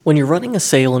When you're running a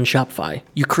sale in Shopify,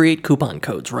 you create coupon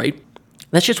codes, right?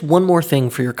 That's just one more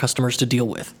thing for your customers to deal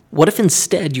with. What if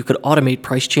instead you could automate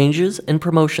price changes and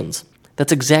promotions?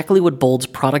 That's exactly what Bold's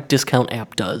product discount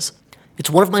app does.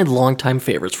 It's one of my longtime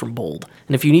favorites from Bold,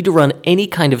 and if you need to run any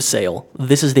kind of sale,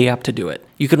 this is the app to do it.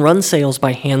 You can run sales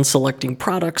by hand-selecting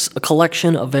products, a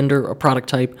collection, a vendor, a product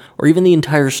type, or even the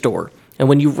entire store. And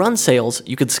when you run sales,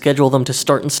 you could schedule them to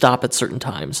start and stop at certain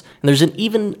times. And there's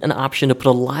even an option to put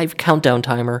a live countdown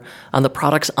timer on the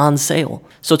products on sale.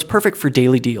 So it's perfect for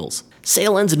daily deals.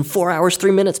 Sale ends in 4 hours,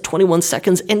 3 minutes, 21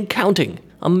 seconds, and counting.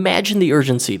 Imagine the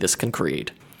urgency this can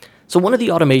create. So one of the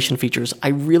automation features I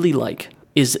really like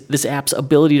is this app's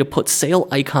ability to put sale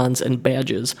icons and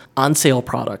badges on sale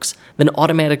products, then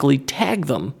automatically tag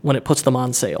them when it puts them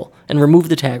on sale, and remove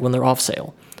the tag when they're off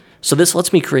sale. So this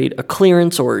lets me create a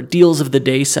clearance or deals of the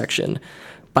day section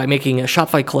by making a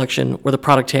Shopify collection where the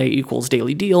product tag equals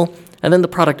daily deal, and then the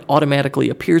product automatically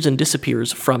appears and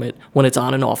disappears from it when it's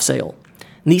on and off sale.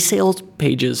 And these sales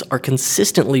pages are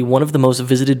consistently one of the most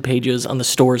visited pages on the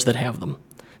stores that have them.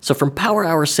 So from power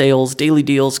hour sales, daily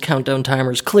deals, countdown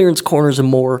timers, clearance corners, and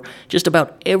more, just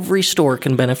about every store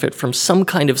can benefit from some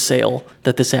kind of sale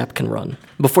that this app can run.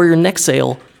 Before your next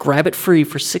sale, grab it free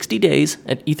for 60 days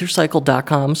at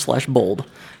ethercycle.com/bold.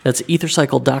 That's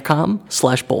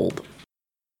ethercycle.com/bold.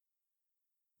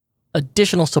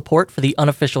 Additional support for the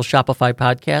unofficial Shopify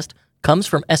podcast comes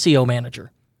from SEO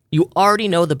Manager. You already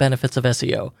know the benefits of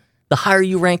SEO. The higher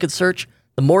you rank in search,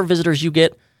 the more visitors you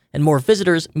get, and more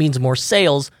visitors means more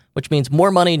sales, which means more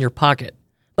money in your pocket.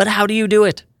 But how do you do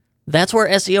it? That's where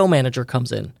SEO Manager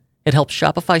comes in. It helps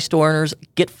Shopify store owners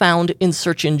get found in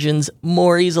search engines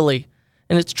more easily,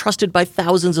 and it's trusted by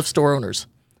thousands of store owners.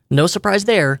 No surprise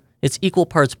there, it's equal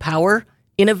parts power,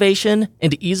 innovation,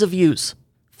 and ease of use.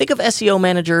 Think of SEO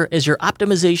Manager as your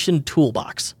optimization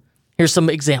toolbox. Here's some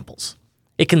examples.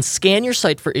 It can scan your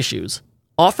site for issues,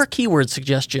 offer keyword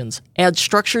suggestions, add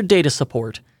structured data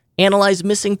support, analyze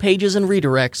missing pages and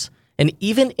redirects, and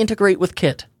even integrate with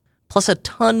Kit, plus a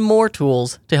ton more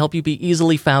tools to help you be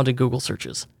easily found in Google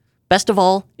searches. Best of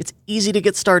all, it's easy to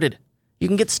get started. You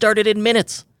can get started in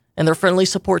minutes, and their friendly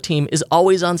support team is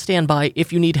always on standby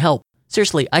if you need help.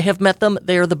 Seriously, I have met them.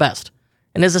 They are the best.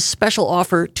 And as a special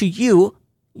offer to you,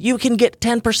 you can get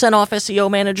 10% off SEO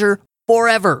Manager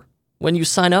forever when you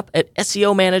sign up at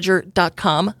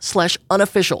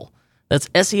SEOmanager.com/unofficial. That's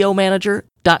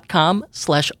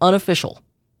SEOmanager.com/unofficial.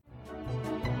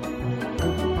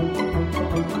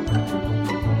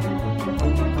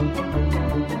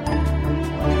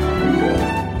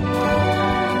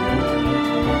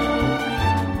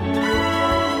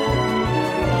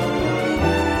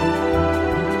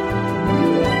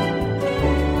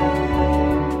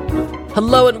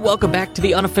 Hello and welcome back to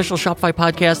the unofficial Shopify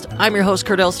podcast. I'm your host,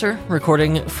 Kurt Elster,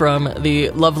 recording from the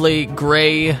lovely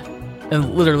gray,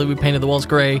 and literally we painted the walls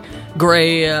gray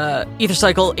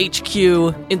EtherCycle HQ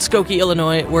in Skokie,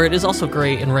 Illinois, where it is also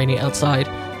gray and rainy outside.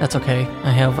 That's okay.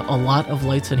 I have a lot of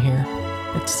lights in here.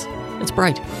 It's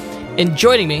bright. And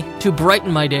joining me to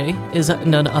brighten my day is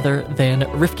none other than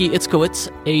Rivki Itzkowitz,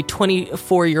 a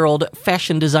 24-year-old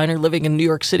fashion designer living in New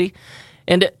York City.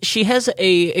 And she has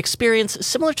a experience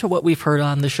similar to what we've heard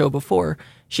on the show before.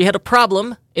 She had a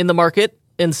problem in the market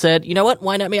and said, you know what,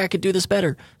 why not me? I could do this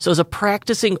better. So as a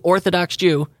practicing Orthodox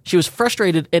Jew, she was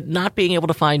frustrated at not being able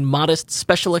to find modest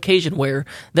special occasion wear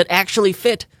that actually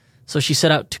fit. So she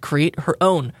set out to create her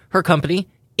own. Her company,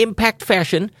 Impact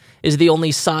Fashion, is the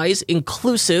only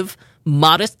size-inclusive,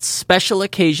 modest special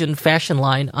occasion fashion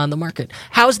line on the market.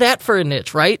 How's that for a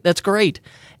niche, right? That's great.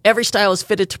 Every style is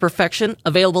fitted to perfection,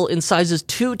 available in sizes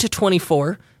 2 to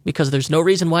 24, because there's no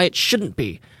reason why it shouldn't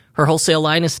be. Her wholesale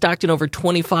line is stocked in over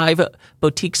 25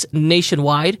 boutiques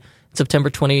nationwide. In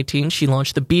September 2018, she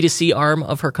launched the B2C arm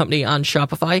of her company on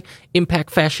Shopify,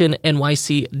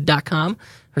 ImpactFashionNYC.com.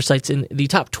 Her site's in the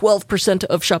top 12%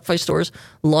 of Shopify stores,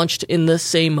 launched in the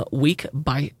same week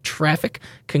by traffic.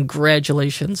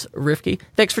 Congratulations, Rivki.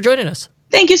 Thanks for joining us.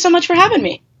 Thank you so much for having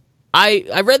me.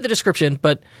 I read the description,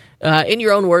 but in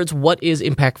your own words, what is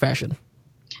Impact Fashion?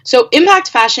 So impact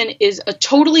fashion is a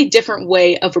totally different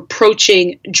way of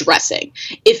approaching dressing.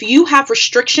 If you have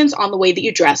restrictions on the way that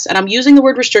you dress, and I'm using the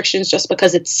word restrictions just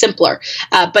because it's simpler,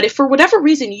 but if for whatever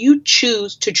reason you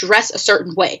choose to dress a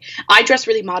certain way, I dress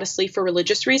really modestly for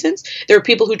religious reasons. There are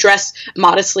people who dress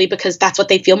modestly because that's what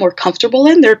they feel more comfortable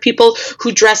in. There are people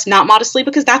who dress not modestly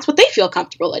because that's what they feel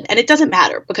comfortable in. And it doesn't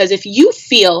matter, because if you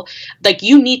feel like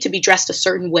you need to be dressed a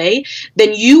certain way,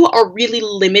 then you are really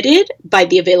limited by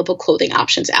the available clothing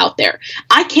options out there.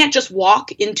 I can't just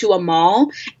walk into a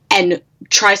mall and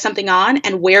try something on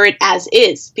and wear it as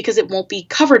is because it won't be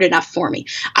covered enough for me.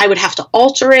 I would have to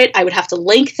alter it. I would have to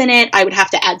lengthen it. I would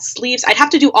have to add sleeves. I'd have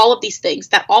to do all of these things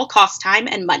that all cost time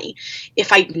and money.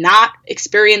 If I'm not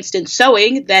experienced in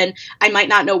sewing, then I might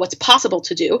not know what's possible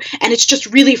to do. And it's just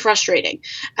really frustrating.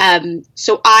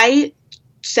 So I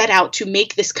set out to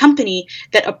make this company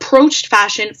that approached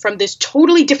fashion from this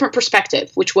totally different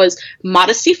perspective, which was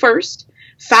modesty first,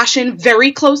 fashion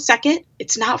very close second.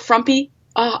 It's not frumpy.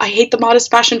 Oh, I hate the modest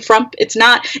fashion frump. It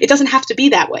doesn't have to be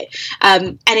that way.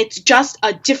 And it's just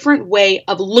a different way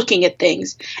of looking at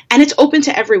things. And it's open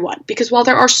to everyone because while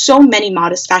there are so many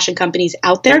modest fashion companies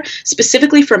out there,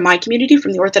 specifically from my community,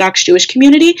 from the Orthodox Jewish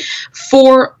community,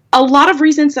 for a lot of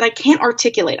reasons that I can't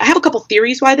articulate. I have a couple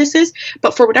theories why this is,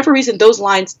 but for whatever reason, those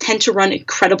lines tend to run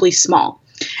incredibly small.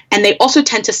 And they also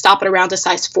tend to stop at around a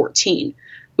size 14,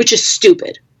 which is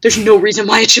stupid. There's no reason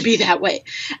why it should be that way.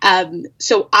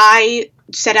 So I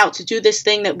set out to do this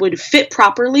thing that would fit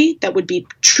properly, that would be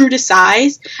true to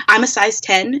size. I'm a size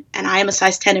 10, and I am a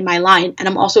size 10 in my line, and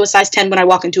I'm also a size 10 when I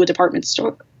walk into a department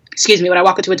store. When I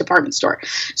walk into a department store.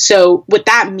 So what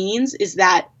that means is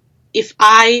that if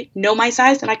I know my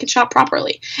size, then I can shop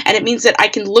properly. And it means that I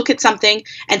can look at something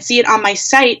and see it on my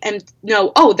site and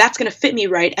know, oh, that's going to fit me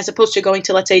right, as opposed to going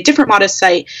to, let's say, a different modest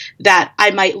site that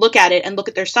I might look at it and look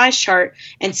at their size chart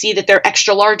and see that their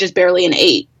extra large is barely an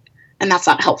 8. And that's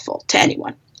not helpful to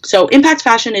anyone. So impact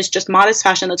fashion is just modest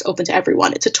fashion that's open to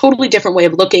everyone. It's a totally different way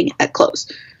of looking at clothes.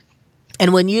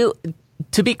 And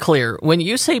to be clear, when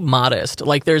you say modest,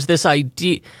 like there's this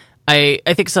idea, I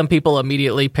think some people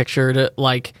immediately pictured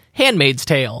like Handmaid's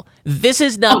Tale. This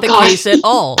is not the case at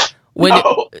all.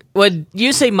 When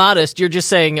you say modest, you're just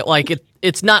saying like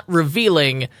it's not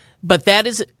revealing, but that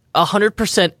is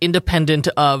 100% independent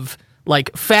of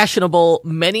like fashionable.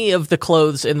 Many of the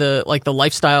clothes in the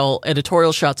lifestyle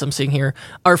editorial shots I'm seeing here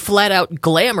are flat out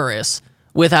glamorous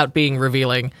without being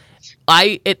revealing.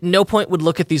 I at no point would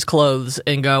look at these clothes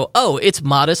and go, "Oh, it's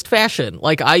modest fashion."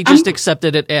 Like I just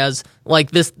accepted it as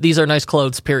like these are nice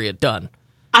clothes, period, done.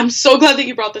 I'm so glad that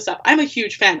you brought this up. I'm a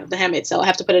huge fan of The Handmaid's Tale. I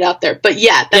have to put it out there. But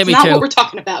yeah, that's not what we're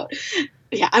talking about.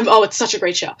 Yeah, it's such a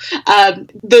great show.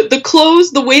 The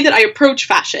clothes, the way that I approach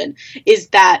fashion is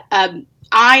that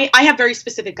I have very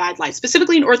specific guidelines.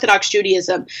 Specifically in Orthodox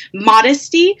Judaism,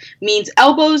 modesty means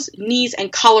elbows, knees,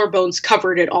 and collarbones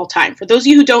covered at all time. For those of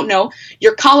you who don't know,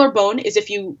 your collarbone is if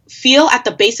you feel at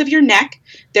the base of your neck,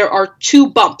 there are 2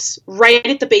 bumps right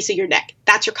at the base of your neck.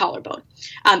 That's your collarbone.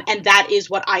 And that is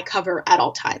what I cover at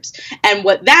all times. And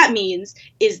what that means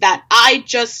is that I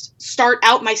just start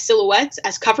out my silhouettes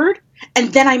as covered,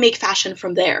 and then I make fashion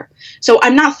from there. So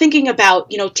I'm not thinking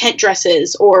about, tent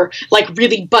dresses or like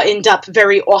really buttoned up,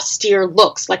 very austere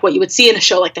looks like what you would see in a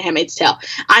show like The Handmaid's Tale.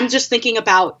 I'm just thinking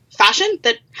about fashion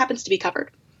that happens to be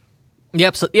covered.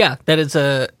 Yep. So yeah, that's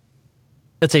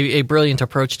a brilliant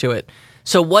approach to it.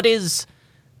 So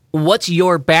what's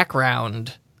your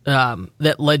background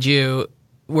that led you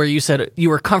where you said you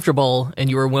were comfortable and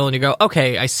you were willing to go,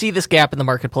 okay, I see this gap in the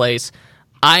marketplace.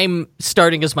 I'm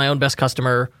starting as my own best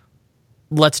customer.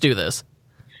 Let's do this.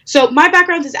 So my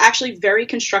background is actually very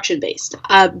construction-based.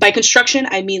 By construction,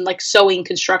 I mean like sewing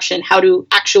construction, how to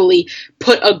actually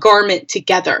put a garment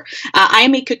together. I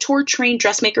am a couture-trained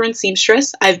dressmaker and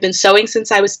seamstress. I've been sewing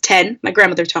since I was 10. My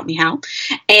grandmother taught me how.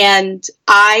 And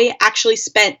I actually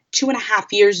spent 2.5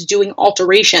 years doing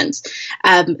alterations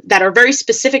that are very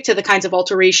specific to the kinds of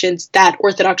alterations that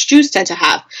Orthodox Jews tend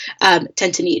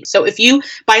to need. So if you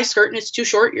buy a skirt and it's too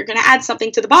short, you're going to add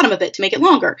something to the bottom of it to make it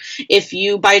longer. If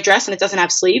you buy a dress and it doesn't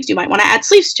have sleeves, you might want to add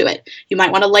sleeves to it. You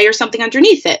might want to layer something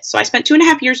underneath it. So I spent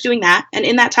 2.5 years doing that. And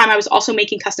in that time, I was also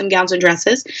making custom gowns and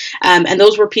dresses. And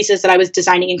those were pieces that I was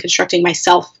designing and constructing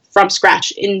myself from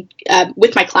scratch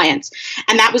with my clients.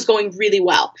 And that was going really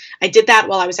well. I did that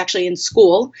while I was actually in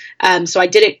school. So I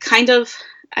did it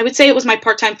I would say it was my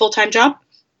part-time, full-time job.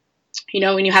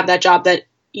 When you have that job that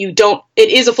it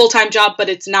is a full-time job, but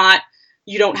it's not,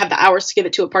 you don't have the hours to give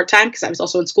it to a part-time because I was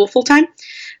also in school full-time.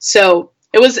 So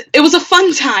it was a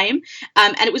fun time,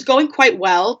 and it was going quite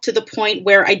well to the point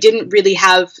where I didn't really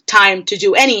have time to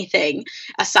do anything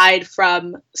aside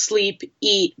from sleep,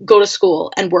 eat, go to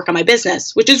school, and work on my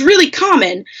business, which is really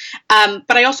common,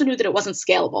 but I also knew that it wasn't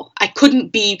scalable. I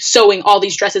couldn't be sewing all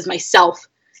these dresses myself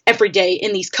every day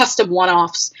in these custom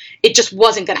one-offs. It just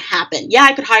wasn't going to happen. Yeah,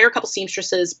 I could hire a couple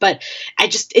seamstresses, but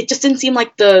it just didn't seem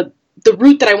like the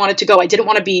route that I wanted to go. I didn't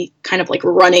want to be kind of like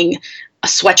running a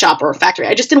sweatshop or a factory.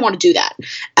 I just didn't want to do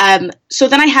that. So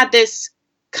then I had this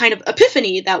kind of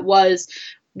epiphany that was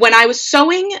when I was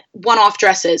sewing one-off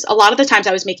dresses, a lot of the times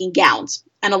I was making gowns.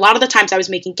 And a lot of the times I was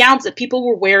making gowns that people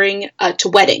were wearing to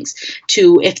weddings,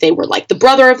 to if they were like the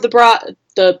brother of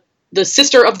the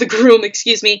sister of the groom,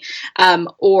 excuse me,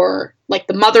 or like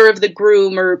the mother of the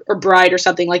groom or bride or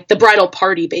something, like the bridal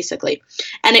party, basically.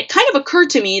 And it kind of occurred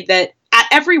to me that at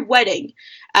every wedding,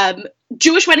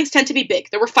 Jewish weddings tend to be big.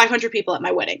 There were 500 people at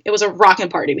my wedding. It was a rockin'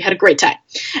 party. We had a great time.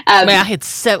 Man, I had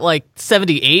set like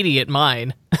 70, 80 at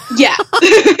mine. Yeah,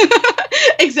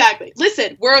 exactly.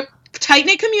 Listen, we're a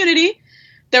tight-knit community.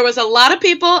 There was a lot of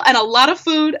people and a lot of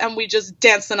food, and we just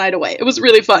danced the night away. It was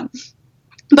really fun.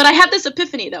 But I had this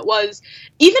epiphany that was,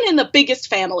 even in the biggest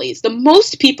families, the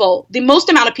most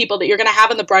amount of people that you're going to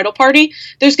have in the bridal party,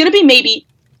 there's going to be maybe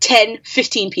 10,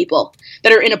 15 people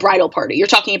that are in a bridal party. You're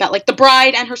talking about like the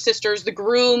bride and her sisters, the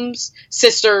groom's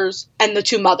sisters, and the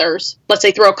two mothers. Let's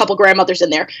say throw a couple grandmothers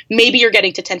in there. Maybe you're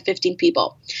getting to 10, 15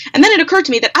 people. And then it occurred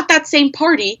to me that at that same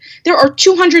party, there are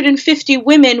 250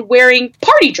 women wearing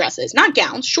party dresses, not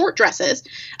gowns, short dresses,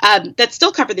 that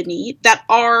still cover the knee, that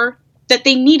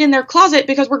they need in their closet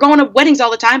because we're going to weddings all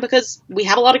the time because we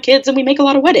have a lot of kids and we make a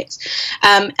lot of weddings.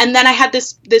 And then I had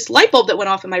this light bulb that went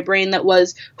off in my brain that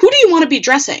was, who do you want to be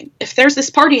dressing? If there's this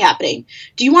party happening,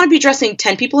 do you want to be dressing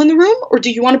 10 people in the room or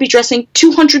do you want to be dressing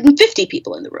 250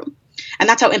 people in the room? And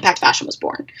that's how Impact Fashion was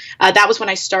born. That was when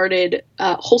I started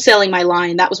wholesaling my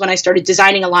line. That was when I started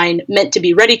designing a line meant to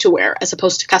be ready to wear as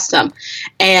opposed to custom,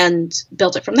 and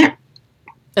built it from there.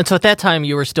 And so at that time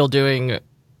you were still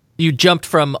you jumped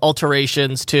from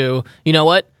alterations to, you know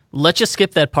what, let's just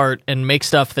skip that part and make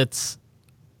stuff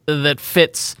that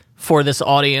fits for this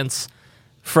audience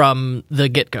from the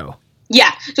get-go.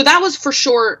 Yeah, so that was for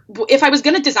sure. If I was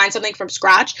going to design something from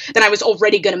scratch, then I was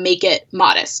already going to make it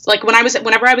modest. Like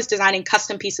whenever I was designing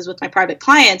custom pieces with my private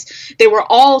clients, they were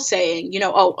all saying,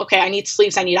 oh, okay, I need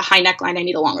sleeves, I need a high neckline, I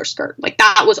need a longer skirt. Like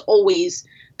that was always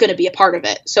going to be a part of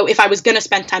it. So if I was going to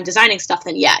spend time designing stuff,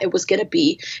 then yeah, it was going to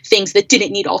be things that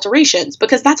didn't need alterations,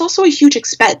 because that's also a huge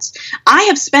expense. I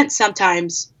have spent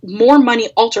sometimes more money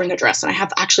altering a dress than I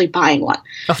have actually buying one.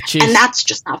 Oh, geez. And that's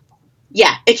just not fun.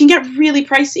 Yeah, it can get really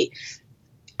pricey.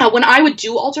 When I would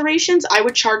do alterations, I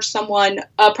would charge someone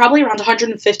probably around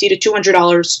 $150 to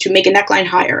 $200 to make a neckline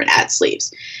higher and add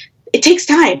sleeves. It takes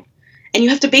time, and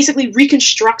you have to basically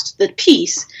reconstruct the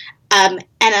piece. And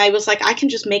I was like, I can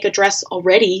just make a dress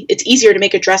already. It's easier to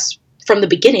make a dress from the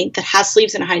beginning that has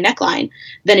sleeves and a high neckline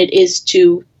than it is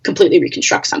to completely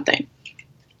reconstruct something.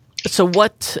 So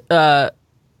what,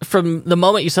 from the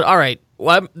moment you said, all right,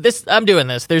 well, I'm doing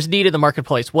this, there's need in the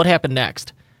marketplace, what happened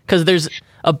next? Because there's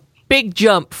a big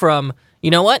jump from, you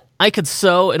know what, I could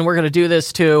sew and we're going to do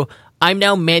this, to I'm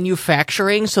now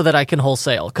manufacturing so that I can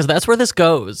wholesale. Because that's where this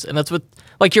goes. And that's what,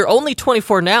 like, you're only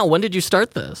 24 now. When did you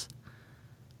start this?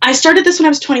 I started this when I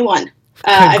was 21.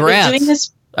 I've been doing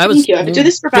this. Thank you. I've been doing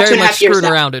this for about 2.5 years now. Very much screwing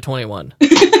around at 21.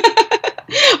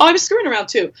 Oh, I was screwing around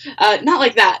too. Not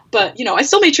like that, but I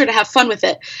still made sure to have fun with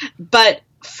it. But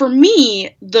for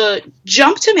me, the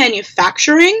jump to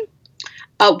manufacturing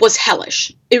was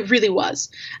hellish. It really was.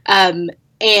 And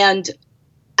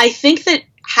I think that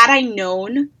had I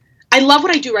known, I love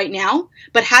what I do right now,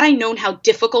 but had I known how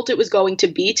difficult it was going to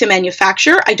be to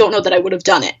manufacture, I don't know that I would have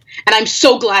done it. And I'm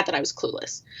so glad that I was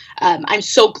clueless. I'm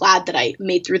so glad that I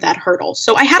made through that hurdle.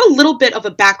 So I had a little bit of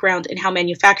a background in how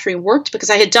manufacturing worked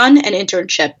because I had done an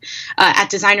internship at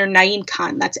designer Naeem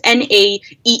Khan. That's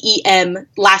Naeem,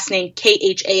 last name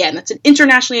Khan. That's an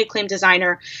internationally acclaimed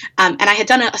designer. And I had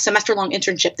done a semester-long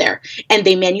internship there. And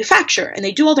they manufacture, and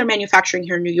they do all their manufacturing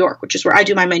here in New York, which is where I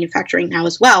do my manufacturing now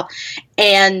as well.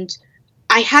 And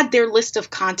I had their list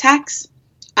of contacts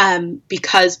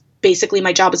because basically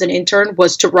my job as an intern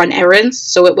was to run errands.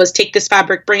 So it was take this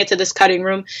fabric, bring it to this cutting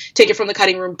room, take it from the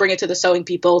cutting room, bring it to the sewing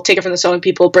people, take it from the sewing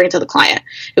people, bring it to the client.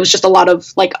 It was just a lot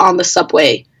of like on the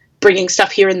subway, bringing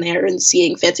stuff here and there and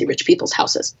seeing fancy rich people's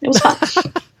houses. It was fun.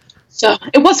 So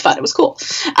it was fun. It was cool.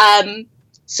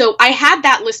 So I had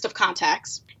that list of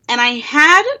contacts, and I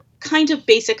had kind of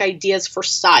basic ideas for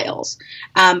styles.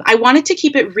 I wanted to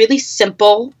keep it really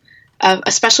simple,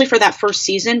 especially for that first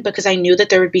season, because I knew that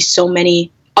there would be so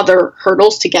many other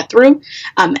hurdles to get through.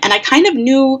 And I kind of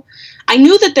knew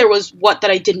that there was what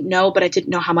that I didn't know, but I didn't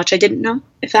know how much I didn't know,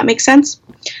 if that makes sense.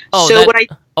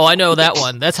 I know that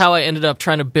one. That's how I ended up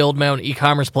trying to build my own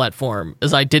e-commerce platform,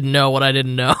 is I didn't know what I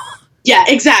didn't know. Yeah,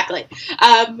 exactly.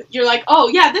 You're like, oh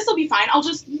yeah, this will be fine. I'll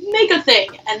just make a thing.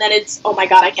 And then it's, oh my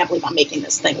God, I can't believe I'm making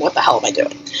this thing. What the hell am I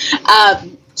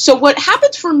doing? So what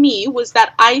happened for me was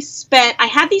that I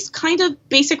had these kind of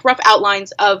basic rough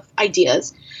outlines of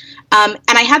ideas. And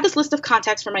I had this list of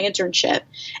contacts for my internship,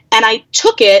 and I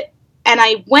took it And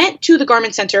I went to the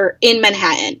Garment Center in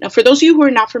Manhattan. Now, for those of you who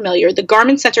are not familiar, the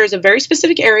Garment Center is a very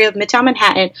specific area of Midtown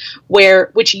Manhattan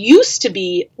which used to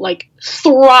be like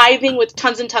thriving with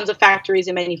tons and tons of factories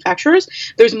and manufacturers.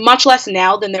 There's much less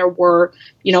now than there were,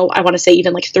 I want to say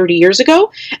even like 30 years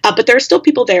ago. But there are still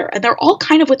people there, and they're all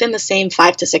kind of within the same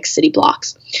 5 to 6 city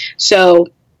blocks. So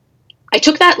I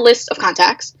took that list of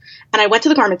contacts and I went to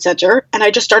the Garment Center and I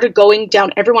just started going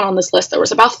down everyone on this list. There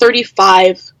was about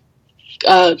 35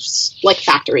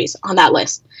 factories on that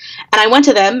list. And I went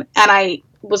to them and I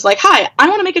was like, hi, I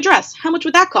want to make a dress. How much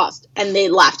would that cost? And they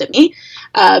laughed at me.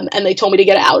 And they told me to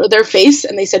get it out of their face.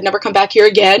 And they said, never come back here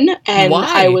again. And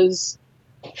why?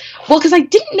 Because I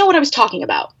didn't know what I was talking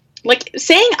about. Like,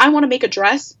 saying I want to make a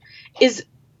dress is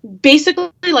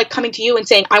basically like coming to you and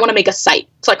saying, I want to make a site.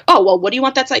 It's like, oh, well, what do you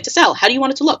want that site to sell? How do you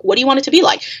want it to look? What do you want it to be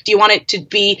like? Do you want it to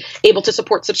be able to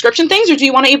support subscription things, or do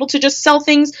you want to be able to just sell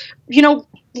things,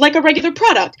 like a regular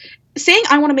product? Saying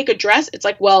I want to make a dress, it's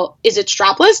like, well, is it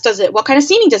strapless? What kind of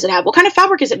seaming does it have? What kind of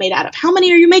fabric is it made out of? How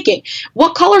many are you making?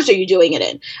 What colors are you doing it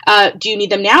in? Do you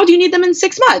need them now? Do you need them in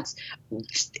 6 months?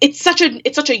 It's such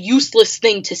a useless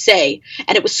thing to say.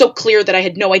 And it was so clear that I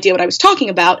had no idea what I was talking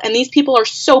about. And these people are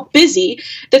so busy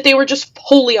that they were just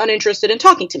wholly uninterested in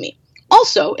talking to me.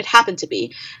 Also, it happened to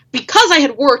be, because I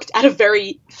had worked at a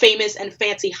very famous and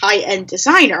fancy high-end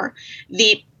designer,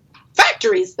 the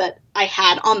factories that I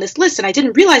had on this list, and I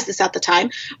didn't realize this at the time,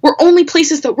 were only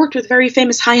places that worked with very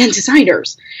famous high-end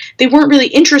designers. They weren't really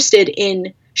interested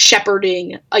in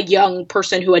shepherding a young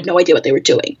person who had no idea what they were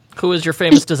doing. Who was your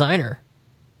famous designer?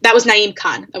 That was Naeem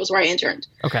Khan. That was where I interned.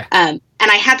 Okay. And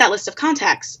I had that list of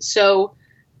contacts. So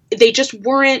they just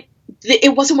weren't,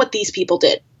 it wasn't what these people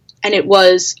did. And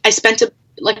I spent an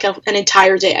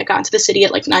entire day. I got into the city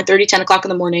at like 9:30, 10 o'clock in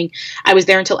the morning. I was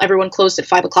there until everyone closed at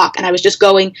 5 o'clock. And I was just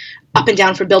going up and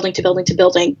down from building to building to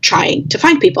building, trying to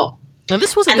find people. Now,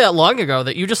 this wasn't that long ago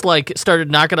that you just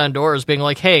started knocking on doors being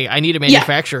like, hey, I need a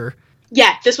manufacturer.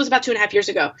 Yeah, this was about 2.5 years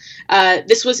ago.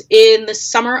 This was in the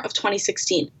summer of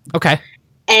 2016. Okay.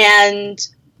 And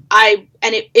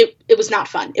it was not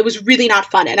fun. It was really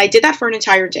not fun. And I did that for an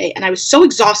entire day. And I was so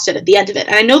exhausted at the end of it.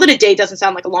 And I know that a day doesn't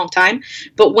sound like a long time,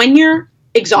 but when you're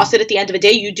exhausted at the end of a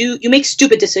day, you make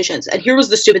stupid decisions. And here was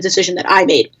the stupid decision that I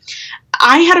made.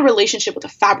 I had a relationship with a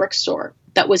fabric store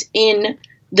that was in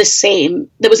the same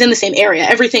area.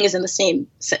 Everything is in the same,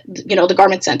 the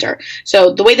Garment Center.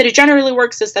 So the way that it generally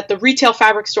works is that the retail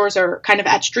fabric stores are kind of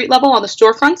at street level on the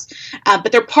storefronts,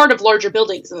 but they're part of larger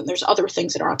buildings, and then there's other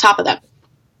things that are on top of them.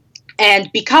 And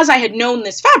because I had known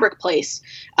this fabric place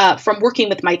from working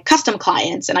with my custom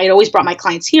clients, and I had always brought my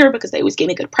clients here because they always gave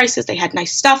me good prices, they had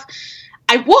nice stuff,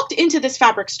 I walked into this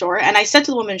fabric store and I said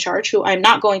to the woman in charge, who I'm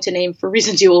not going to name for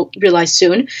reasons you will realize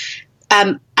soon,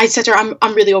 I said to her,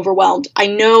 I'm really overwhelmed. I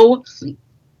know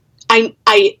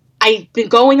I've been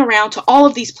going around to all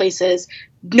of these places.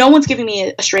 No one's giving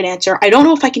me a straight answer. I don't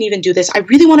know if I can even do this. I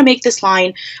really want to make this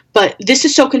line, but this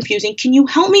is so confusing. Can you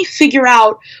help me figure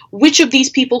out which of these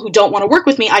people who don't want to work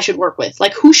with me I should work with?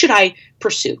 Like, who should I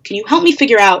pursue? Can you help me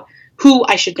figure out who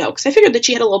I should know? Because I figured that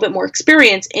she had a little bit more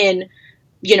experience in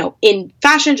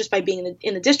fashion just by being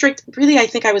in the district. Really, I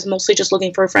think I was mostly just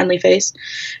looking for a friendly face,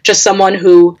 just someone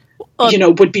who,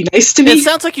 would be nice to me. It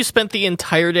sounds like you spent the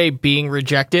entire day being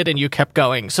rejected and you kept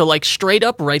going. So, straight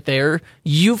up right there,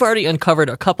 you've already uncovered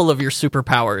a couple of your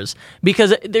superpowers,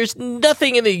 because there's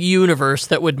nothing in the universe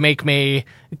that would make me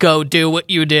go do what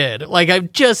you did. I'm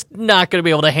just not going to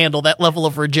be able to handle that level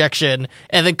of rejection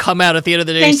and then come out at the end of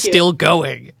the day still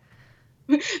going.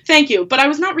 Thank you. But I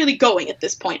was not really going at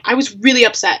this point. I was really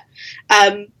upset.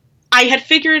 I had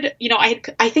figured,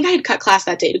 I think I had cut class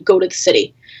that day to go to the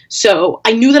city. So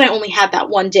I knew that I only had that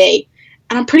one day.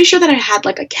 And I'm pretty sure that I had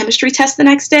a chemistry test the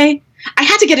next day. I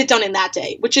had to get it done in that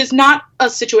day, which is not a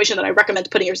situation that I recommend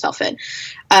putting yourself in.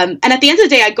 And at the end of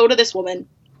the day, I go to this woman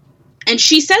and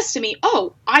she says to me,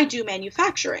 oh, I do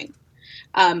manufacturing.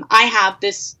 I have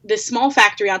this small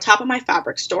factory on top of my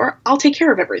fabric store. I'll take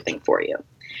care of everything for you.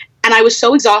 And I was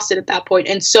so exhausted at that point.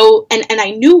 And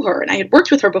I knew her and I had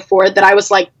worked with her before that I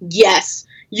was like, yes,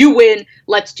 you win.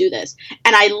 Let's do this.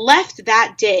 And I left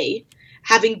that day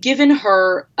having given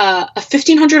her a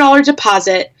 $1,500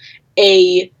 deposit,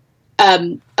 a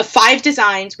 5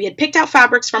 designs. We had picked out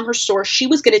fabrics from her store. She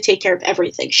was going to take care of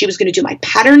everything. She was going to do my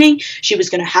patterning. She was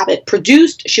going to have it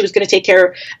produced. She was going to take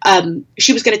care of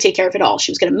it all.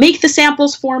 She was going to make the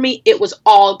samples for me. It was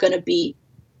all going to be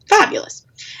fabulous.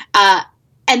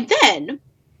 And then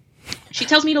she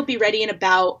tells me it'll be ready in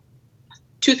about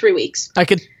 2-3 weeks.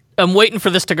 I'm waiting for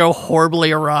this to go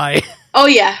horribly awry. Oh,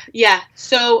 yeah.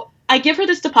 So I give her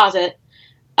this deposit.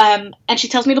 And she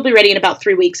tells me it'll be ready in about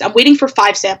 3 weeks. I'm waiting for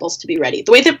 5 samples to be ready.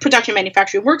 The way that production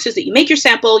manufacturing works is that you make your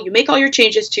sample, you make all your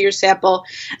changes to your sample,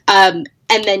 and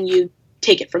then you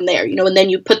take it from there, and then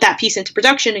you put that piece into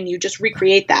production and you just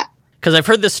recreate that. Because I've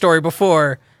heard this story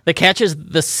before. The catch is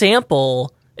the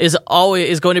sample is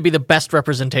going to be the best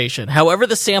representation. However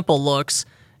the sample looks,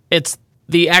 it's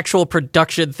the actual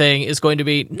production thing is going to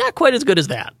be not quite as good as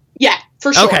that. Yeah,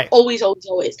 for sure. Okay. Always.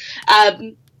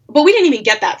 But we didn't even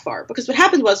get that far, because what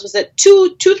happened was that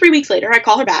 3 weeks later, I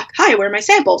call her back. Hi, where are my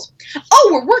samples? Oh,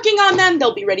 we're working on them.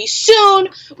 They'll be ready soon.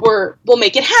 We'll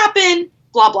make it happen.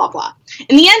 Blah, blah, blah.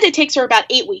 In the end, it takes her about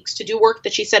 8 weeks to do work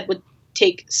that she said would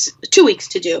take 2 weeks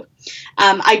to do.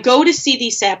 I go to see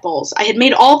these samples. I had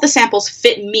made all of the samples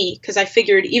fit me, because I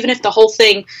figured even if the whole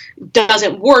thing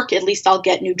doesn't work, at least I'll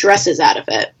get new dresses out of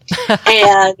it.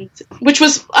 And which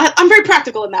was, I'm very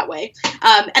practical in that way.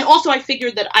 And also I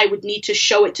figured that I would need to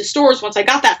show it to stores once I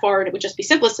got that far, and it would just be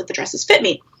simplest if the dresses fit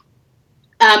me.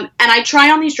 And I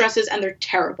try on these dresses and they're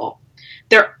terrible.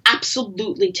 They're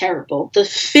absolutely terrible. The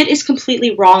fit is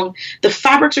completely wrong. The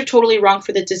fabrics are totally wrong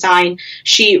for the design.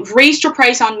 She raised her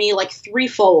price on me like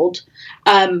threefold.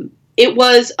 It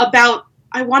was about,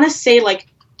 I want to say, like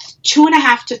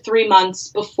 2.5 to 3 months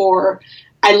before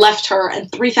I left her,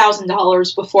 and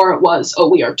 $3,000 before it was, oh,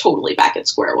 we are totally back at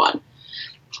square one.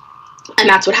 And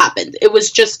that's what happened. It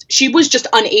was just, she was just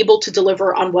unable to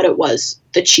deliver on what it was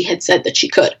that she had said that she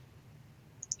could.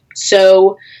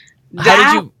 So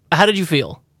How did you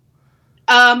feel?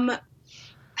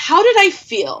 How did I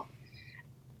feel?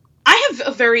 I have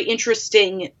a very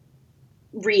interesting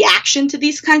reaction to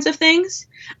these kinds of things.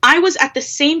 I was at the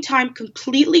same time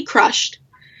completely crushed.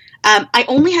 I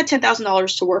only had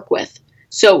 $10,000 to work with.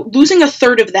 So losing a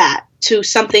third of that to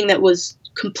something that was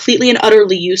completely and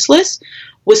utterly useless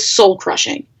was soul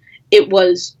crushing. It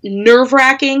was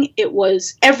nerve-wracking. It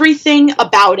was, everything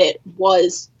about it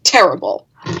was terrible.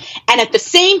 And at the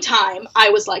same time, I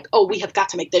was like, oh, we have got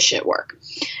to make this shit work.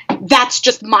 That's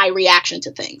just my reaction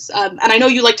to things. And I know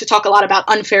you like to talk a lot about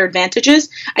unfair advantages.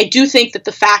 I do think that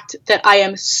the fact that I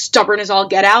am stubborn as all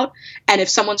get out, and if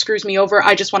someone screws me over,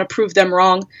 I just want to prove them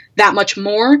wrong that much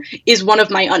more, is one of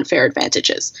my unfair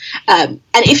advantages. And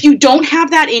if you don't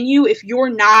have that in you, if you're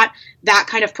not that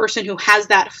kind of person who has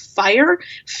that fire,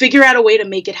 figure out a way to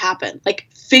make it happen. Like,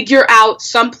 figure out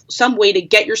some way to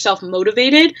get yourself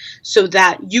motivated so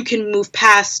that you can move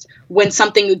past when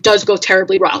something does go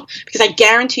terribly wrong. Because I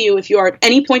guarantee you, if you are at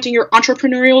any point in your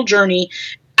entrepreneurial journey,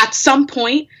 at some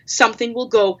point, something will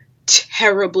go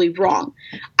terribly wrong.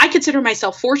 I consider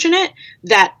myself fortunate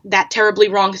that that terribly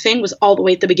wrong thing was all the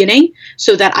way at the beginning,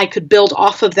 so that I could build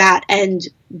off of that and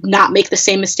not make the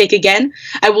same mistake again.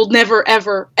 I will never,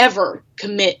 ever, ever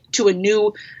commit to a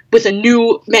new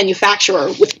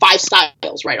manufacturer with 5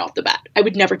 styles right off the bat. I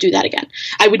would never do that again.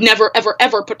 I would never, ever,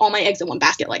 ever put all my eggs in one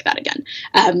basket like that again.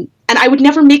 And I would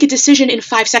never make a decision in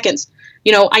 5 seconds.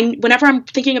 Whenever I'm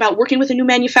thinking about working with a new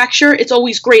manufacturer, it's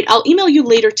always great. I'll email you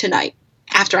later tonight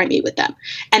after I meet with them.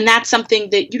 And that's something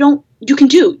that you can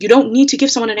do. You don't need to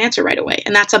give someone an answer right away.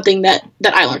 And that's something that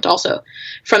I learned also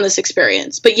from this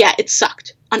experience. But yeah, it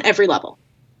sucked on every level.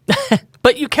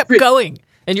 But you kept going.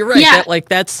 And you're right. Yeah.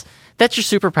 That's your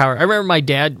superpower. I remember my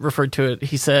dad referred to it.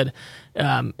 He said,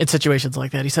 in situations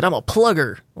like that, he said, I'm a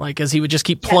plugger. Like, as he would just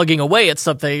keep plugging away at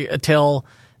something until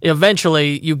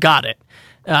eventually you got it.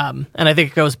 And I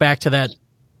think it goes back to that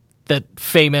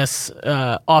famous,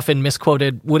 often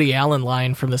misquoted Woody Allen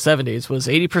line from the 70s was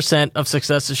 80% of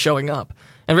success is showing up.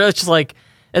 And really, it's just like,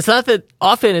 it's not that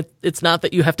often it's not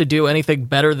that you have to do anything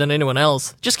better than anyone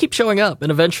else. Just keep showing up,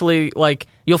 and eventually, like,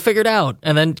 you'll figure it out,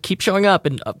 and then keep showing up,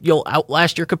 and you'll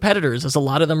outlast your competitors, as a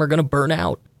lot of them are going to burn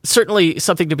out. Certainly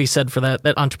something to be said for that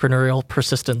entrepreneurial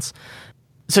persistence.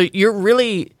 So you're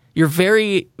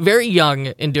very, very young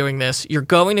in doing this. You're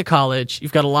going to college.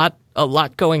 You've got a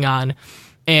lot going on,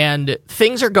 and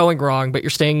things are going wrong, but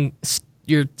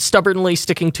you're stubbornly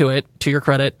sticking to it, to your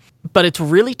credit. But it's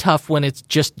really tough when it's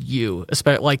just you.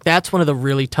 Like, that's one of the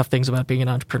really tough things about being an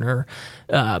entrepreneur,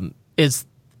 is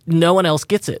no one else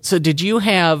gets it. So did you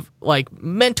have, like,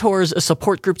 mentors, a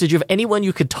support group? Did you have anyone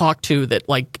you could talk to that,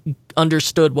 like,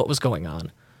 understood what was going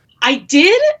on? I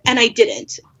did, and I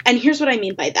didn't. And here's what I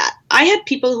mean by that. I had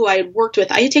people who I had worked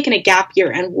with. I had taken a gap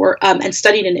year and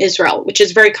studied in Israel, which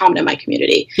is very common in my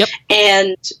community. Yep.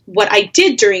 And what I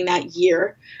did during that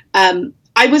year,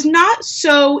 I was not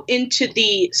so into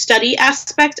the study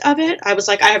aspect of it. I was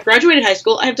like, I have graduated high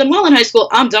school. I have done well in high school.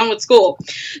 I'm done with school.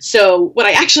 So what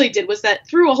I actually did was that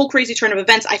through a whole crazy turn of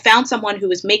events, I found someone who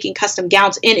was making custom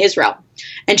gowns in Israel.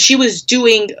 And she was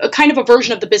doing a kind of a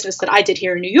version of the business that I did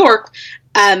here in New York.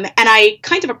 And I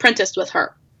kind of apprenticed with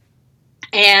her.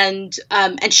 And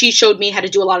she showed me how to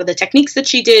do a lot of the techniques that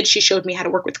she did. She showed me how to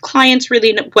work with clients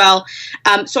really well.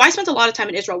 So I spent a lot of time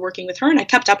in Israel working with her, and I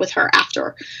kept up with her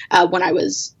after when I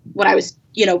was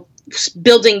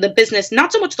building the business,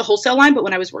 not so much the wholesale line, but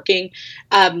when I was working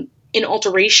in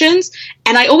alterations,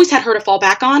 and I always had her to fall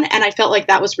back on, and I felt like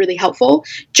that was really helpful.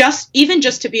 Just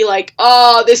to be like,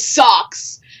 oh, this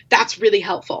sucks. That's really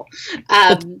helpful.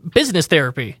 Business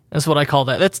therapy is what I call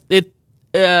that. That's it.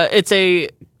 It's a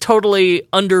totally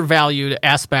undervalued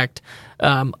aspect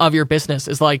of your business.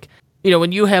 Is like,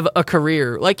 when you have a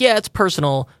career, like, yeah, it's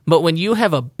personal, but when you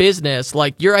have a business,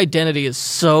 like, your identity is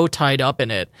so tied up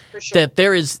in it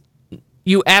that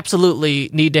you absolutely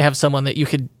need to have someone that you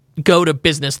could go to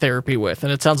business therapy with.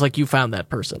 And it sounds like you found that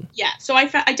person. Yeah. So I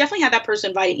definitely had that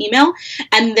person via email.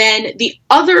 And then the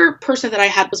other person that I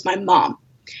had was my mom.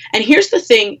 And here's the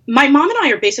thing. My mom and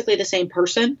I are basically the same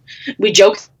person. We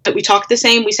joke that we talk the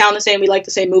same, we sound the same, we like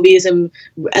the same movies and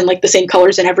like the same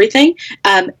colors and everything.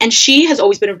 And she has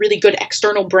always been a really good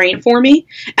external brain for me.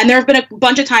 And there have been a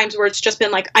bunch of times where it's just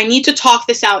been like, I need to talk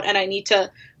this out, and I need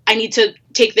to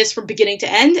take this from beginning to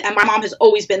end. And my mom has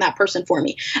always been that person for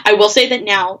me. I will say that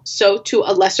now, so to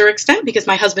a lesser extent, because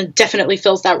my husband definitely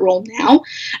fills that role now.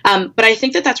 But I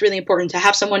think that that's really important, to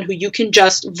have someone who you can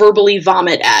just verbally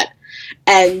vomit at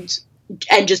and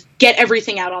just get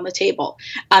everything out on the table.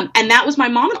 And that was my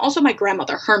mom, and also my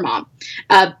grandmother, her mom,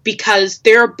 because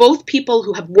they're both people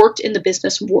who have worked in the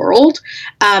business world.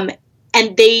 And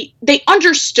they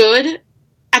understood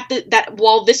that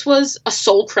while this was a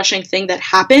soul-crushing thing that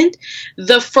happened,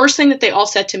 the first thing that they all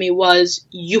said to me was,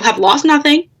 you have lost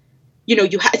nothing.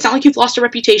 It's not like you've lost a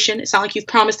reputation. It's not like you've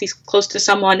promised these close to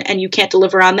someone and you can't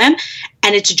deliver on them.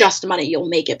 And it's just money. You'll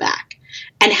make it back.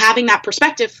 And having that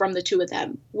perspective from the two of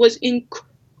them was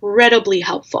incredibly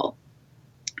helpful.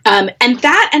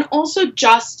 And also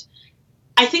just,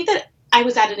 I think that I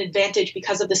was at an advantage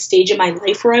because of the stage in my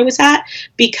life where I was at,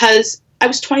 because I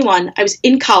was 21. I was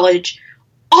in college.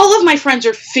 All of my friends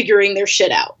are figuring their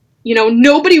shit out.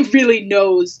 Nobody really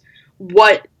knows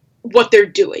what they're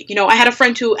doing. I had a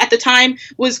friend who at the time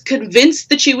was convinced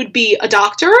that she would be a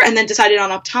doctor, and then decided on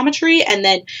optometry, and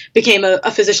then became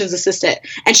a physician's assistant.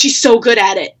 And she's so good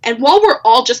at it. And while we're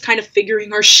all just kind of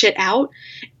figuring our shit out,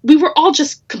 we were all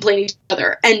just complaining to each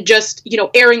other and just,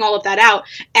 airing all of that out.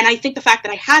 And I think the fact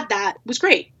that I had that was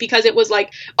great, because it was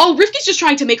like, oh, Rivka's just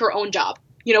trying to make her own job.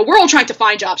 We're all trying to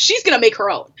find jobs. She's going to make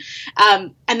her own.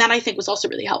 And that, I think, was also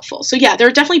really helpful. So yeah, there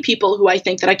are definitely people who I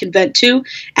think that I can vent to.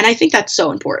 And I think that's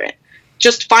so important.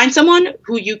 Just find someone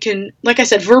who you can, like I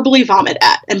said, verbally vomit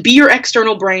at, and be your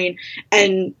external brain.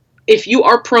 And if you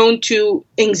are prone to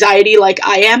anxiety like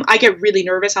I am, I get really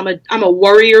nervous. I'm a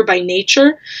worrier by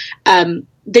nature.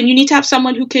 Then you need to have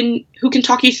someone who can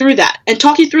talk you through that, and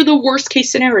talk you through the worst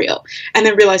case scenario, and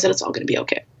then realize that it's all going to be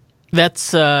okay.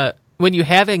 That's, when you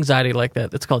have anxiety like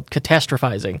that, it's called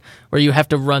catastrophizing, where you have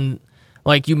to run,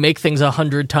 like, you make things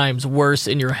 100 times worse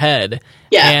in your head.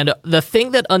 Yeah. And the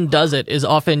thing that undoes it is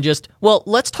often just, well,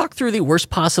 let's talk through the worst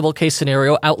possible case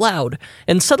scenario out loud.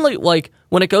 And suddenly, like,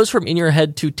 when it goes from in your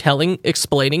head to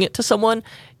explaining it to someone,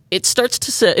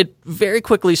 it very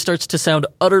quickly starts to sound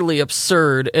utterly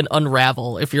absurd and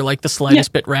unravel if you're like the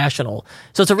slightest bit rational.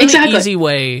 So it's a really easy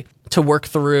way to work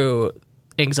through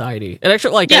anxiety. And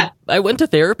actually, I went to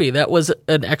therapy. That was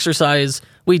an exercise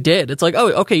we did. It's like, oh,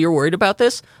 okay, you're worried about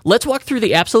this? Let's walk through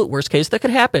the absolute worst case that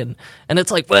could happen. And it's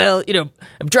like, well,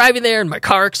 I'm driving there and my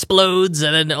car explodes,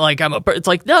 and then it's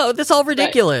like, no, that's all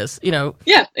ridiculous,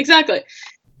 Yeah, exactly.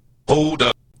 Hold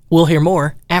up. We'll hear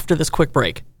more after this quick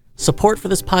break. Support for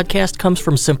this podcast comes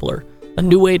from Simpler, a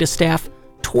new way to staff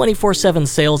 24/7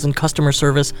 sales and customer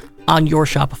service on your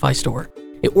Shopify store.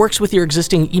 It works with your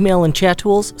existing email and chat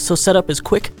tools, so setup is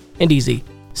quick and easy.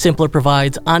 Simpler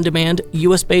provides on-demand,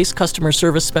 US-based customer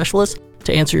service specialists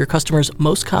to answer your customers'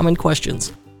 most common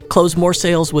questions. Close more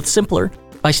sales with Simpler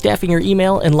by staffing your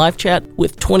email and live chat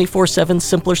with 24/7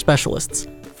 Simpler specialists.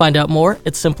 Find out more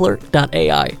at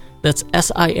simpler.ai. That's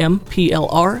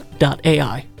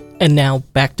simpler.ai. And now,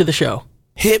 back to the show.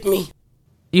 Hit me.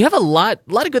 You have a lot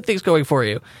of good things going for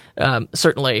you,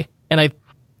 certainly. And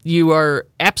you are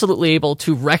absolutely able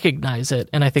to recognize it,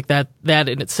 and I think that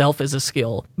in itself is a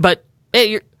skill. But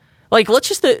hey, let's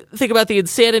just think about the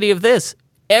insanity of this.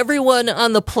 Everyone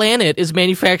on the planet is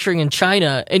manufacturing in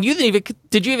China, and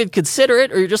did you even consider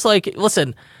it, or you're just like,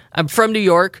 listen, I'm from New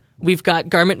York. We've got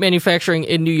garment manufacturing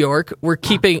in New York. We're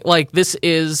keeping this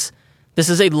is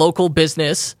a local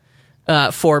business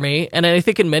for me, and I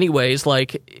think in many ways,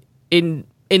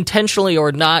 intentionally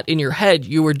or not in your head,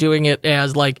 you were doing it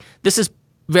as this is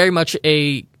very much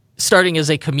starting as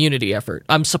a community effort.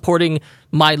 I'm supporting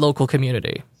my local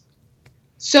community.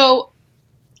 So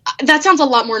that sounds a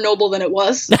lot more noble than it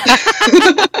was.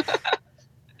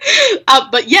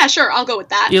 But yeah, sure, I'll go with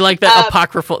that. You like that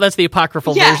apocryphal? That's the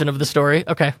apocryphal version of the story.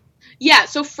 Okay. Yeah,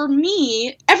 so for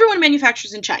me, everyone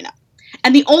manufactures in China.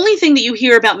 And the only thing that you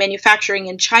hear about manufacturing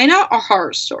in China are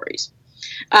horror stories.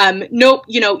 Nope,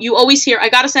 you always hear, I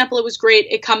got a sample, it was great,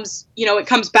 it comes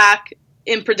back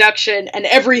in production, and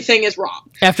everything is wrong.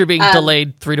 After being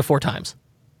delayed 3 to 4 times.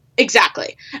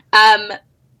 Exactly.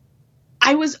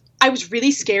 I was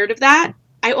really scared of that.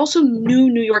 I also knew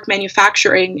New York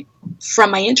manufacturing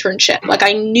from my internship. Like,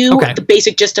 I knew the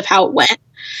basic gist of how it went.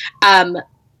 I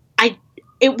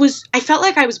felt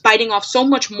like I was biting off so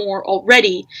much more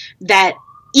already that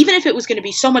even if it was going to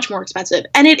be so much more expensive,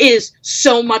 and it is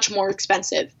so much more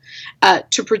expensive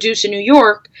to produce in New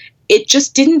York, it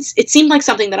seemed like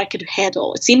something that I could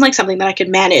handle. It seemed like something that I could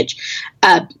manage.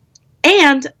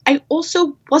 And I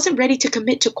also wasn't ready to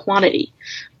commit to quantity.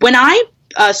 When I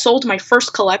sold my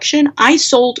first collection, I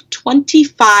sold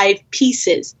 25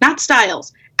 pieces, not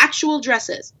styles, actual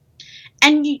dresses.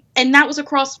 And that was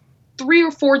across 3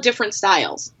 or 4 different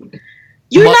styles.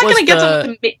 You're not going to get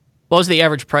someone to... What was the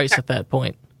average price at that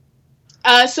point?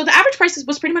 So the average price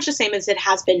was pretty much the same as it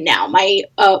has been now. My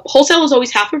wholesale was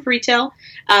always half of retail.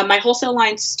 My wholesale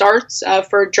line starts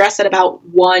for a dress at about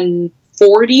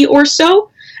 $140 or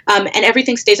so, and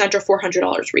everything stays under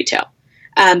 $400 retail.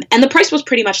 And the price was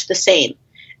pretty much the same.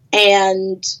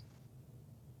 And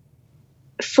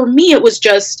for me, it was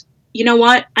just, you know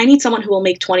what? I need someone who will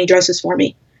make 20 dresses for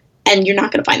me. And you're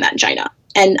not going to find that in China.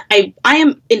 And I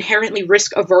am inherently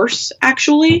risk averse,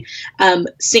 actually.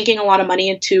 Sinking a lot of money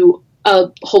into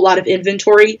a whole lot of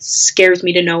inventory scares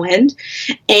me to no end.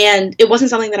 And it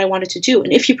wasn't something that I wanted to do.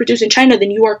 And if you produce in China,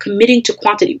 then you are committing to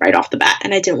quantity right off the bat.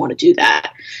 And I didn't want to do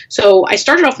that. So I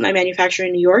started off with my manufacturer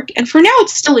in New York. And for now,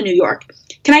 it's still in New York.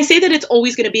 Can I say that it's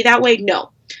always going to be that way? No.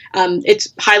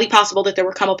 It's highly possible that there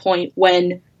will come a point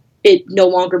when it no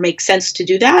longer makes sense to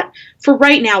do that. For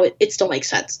right now, it still makes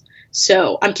sense.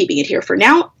 So I'm keeping it here for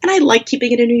now, and I like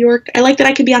keeping it in New York. I like that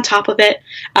I can be on top of it.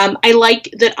 I like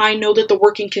that I know that the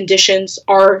working conditions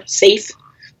are safe.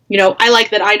 I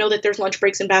like that I know that there's lunch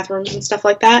breaks in bathrooms and stuff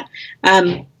like that.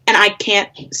 And I can't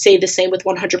say the same with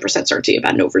 100% certainty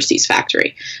about an overseas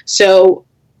factory. So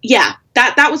yeah,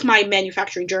 that was my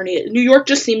manufacturing journey. New York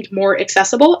just seemed more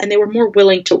accessible, and they were more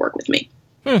willing to work with me.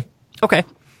 Okay.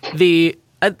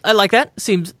 I like that.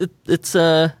 Seems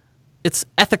it's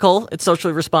ethical, it's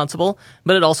socially responsible,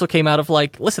 but it also came out of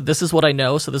like, listen, this is what I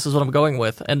know, so this is what I'm going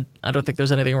with, and I don't think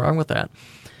there's anything wrong with that.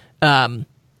 All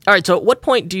right, so at what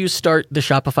point do you start the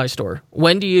Shopify store?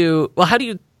 Once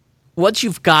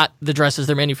you've got the dresses,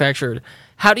 they're manufactured,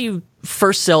 how do you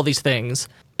first sell these things?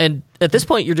 And at this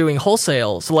point, you're doing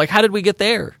wholesale, so like, how did we get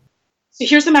there? So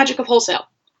here's the magic of wholesale.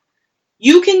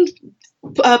 You can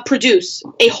produce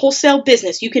a wholesale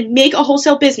business. You can make a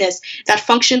wholesale business that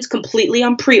functions completely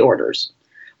on pre-orders,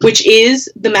 which is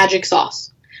the magic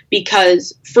sauce.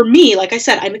 Because for me, like I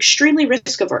said, I'm extremely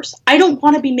risk averse. I don't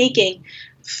want to be making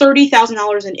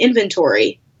 $30,000 in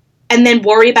inventory and then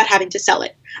worry about having to sell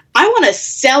it. I want to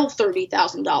sell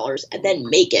 $30,000 and then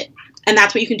make it. And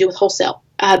that's what you can do with wholesale.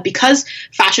 Because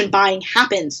fashion buying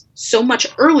happens so much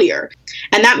earlier.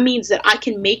 And that means that I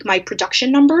can make my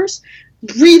production numbers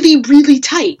really, really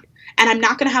tight, and I'm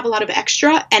not going to have a lot of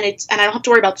extra, and I don't have to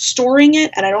worry about storing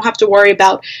it, and I don't have to worry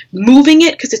about moving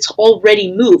it because it's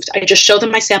already moved. I just show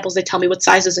them my samples, they tell me what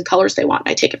sizes and colors they want,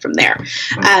 and I take it from there.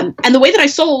 And the way that I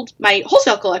sold my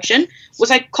wholesale collection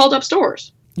was I called up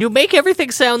stores. You make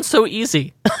everything sound so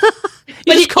easy.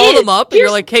 You just call them up, and you're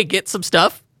like, hey, get some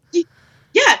stuff.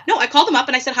 Yeah, no, I called them up,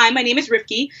 and I said, hi, my name is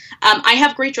Rivki. I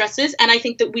have great dresses, and I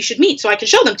think that we should meet so I can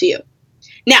show them to you.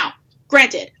 Now,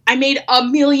 granted, I made a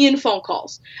million phone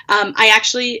calls. I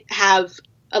actually have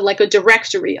a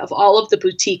directory of all of the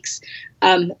boutiques,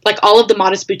 like all of the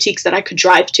modest boutiques that I could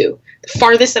drive to. The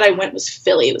farthest that I went was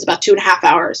Philly. It was about 2.5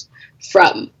 hours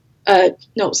from, it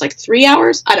was like 3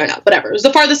 hours. I don't know, whatever. It was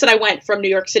the farthest that I went from New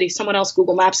York City. Someone else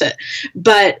Google Maps it.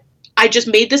 But I just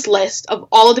made this list of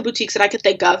all of the boutiques that I could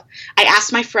think of. I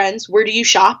asked my friends, where do you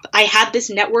shop? I had this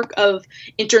network of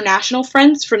international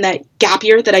friends from that gap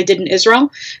year that I did in Israel.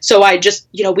 So I just,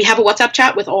 we have a WhatsApp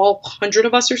chat with all 100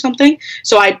 of us or something.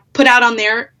 So I put out on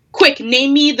there, quick,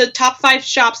 name me the top 5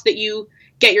 shops that you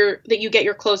get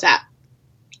your clothes at.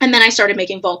 And then I started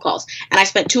making phone calls, and I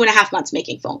spent 2.5 months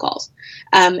making phone calls.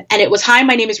 And it was, hi,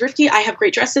 my name is Rivki. I have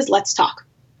great dresses. Let's talk.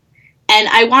 And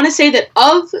I want to say that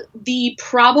of the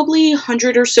probably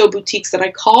 100 or so boutiques that I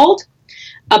called,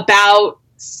 about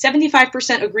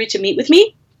 75% agreed to meet with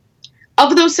me.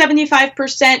 Of those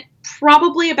 75%,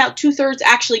 probably about 2/3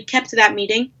 actually kept that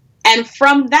meeting And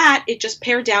from that, it just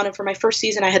pared down. And for my first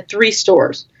season, I had 3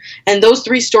 stores. And those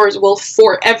 3 stores will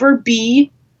forever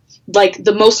be like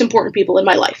the most important people in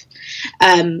my life.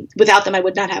 Without them, I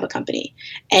would not have a company.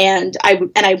 And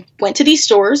I went to these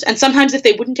stores. And sometimes if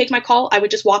they wouldn't take my call, I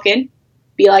would just walk in,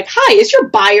 be like, hi, is your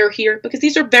buyer here? Because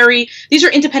these are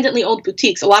independently owned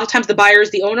boutiques. A lot of times the buyer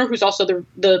is the owner, who's also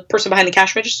the person behind the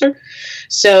cash register.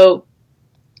 So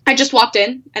I just walked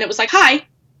in and it was like, hi,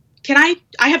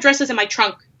 I have dresses in my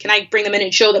trunk. Can I bring them in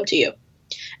and show them to you?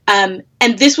 And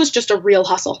this was just a real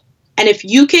hustle. And if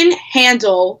you can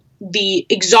handle the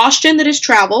exhaustion that is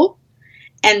travel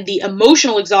and the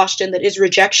emotional exhaustion that is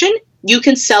rejection, you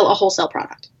can sell a wholesale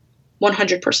product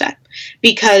 100%,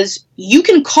 because you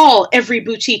can call every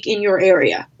boutique in your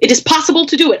area. It is possible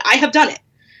to do it. I have done it.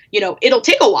 It'll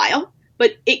take a while,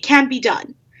 but it can be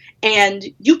done. And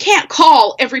you can't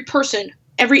call every person,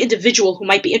 every individual who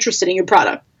might be interested in your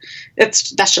product.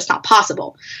 That's just not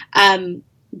possible.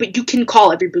 But you can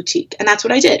call every boutique. And that's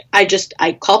what I did.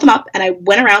 I called them up and I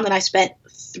went around and I spent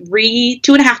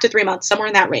 2.5 to 3 months, somewhere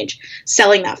in that range,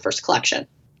 selling that first collection.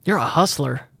 You're a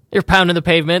hustler. You're pounding the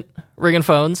pavement, ringing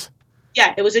phones.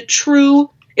 Yeah, it was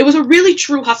a really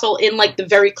true hustle in like the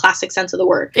very classic sense of the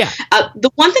word. Yeah.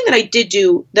 The one thing that I did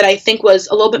do that I think was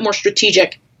a little bit more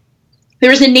strategic,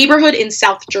 there is a neighborhood in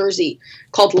South Jersey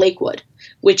called Lakewood,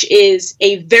 which is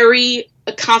a very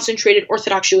concentrated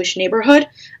Orthodox Jewish neighborhood.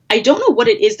 I don't know what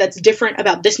it is that's different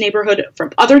about this neighborhood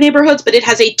from other neighborhoods, but it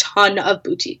has a ton of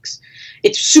boutiques.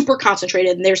 It's super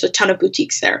concentrated, and there's a ton of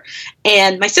boutiques there.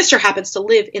 And my sister happens to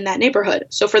live in that neighborhood.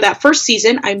 So for that first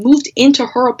season, I moved into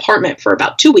her apartment for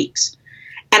about 2 weeks,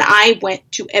 and I went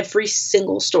to every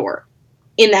single store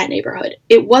in that neighborhood.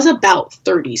 It was about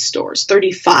 30 stores,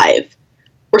 35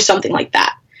 or something like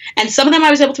that. And some of them I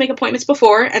was able to make appointments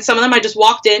before, and some of them I just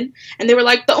walked in, and they were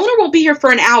like, the owner won't be here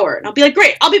for an hour. And I'll be like,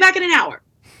 great, I'll be back in an hour.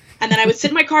 And then I would sit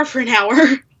in my car for an hour,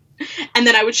 and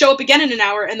then I would show up again in an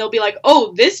hour, and they'll be like,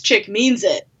 oh, this chick means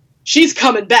it. She's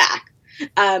coming back.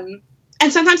 And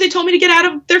sometimes they told me to get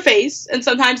out of their face, and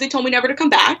sometimes they told me never to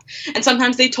come back, and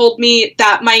sometimes they told me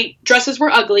that my dresses were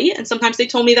ugly, and sometimes they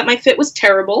told me that my fit was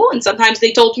terrible, and sometimes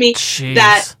they told me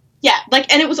that,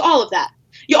 and it was all of that.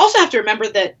 You also have to remember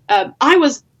that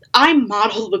I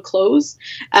modeled the clothes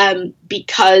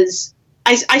because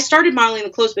I started modeling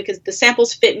the clothes because the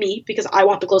samples fit me, because I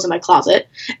want the clothes in my closet,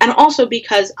 and also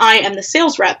because I am the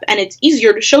sales rep, and it's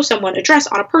easier to show someone a dress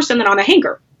on a person than on a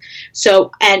hanger.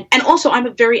 So, and also I'm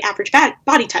a very average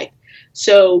body type.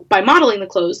 So by modeling the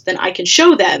clothes, then I can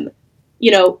show them,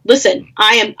 listen,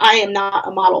 I am not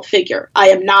a model figure. I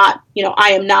am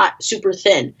not super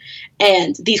thin,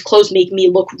 and these clothes make me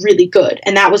look really good.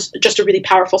 And that was just a really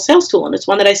powerful sales tool, and it's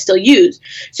one that I still use.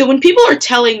 So when people are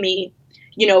telling me,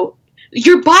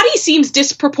 your body seems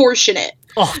disproportionate.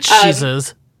 Oh,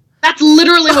 Jesus. That's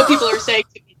literally what people are saying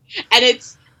to me. And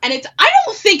it's, I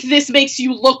don't think this makes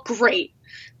you look great.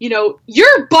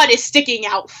 Your butt is sticking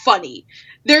out funny.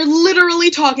 They're literally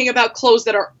talking about clothes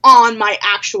that are on my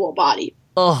actual body.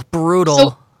 Oh, brutal.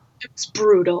 So, it was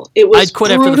brutal. It was I'd quit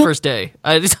brutal. after the first day.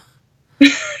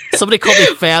 Somebody called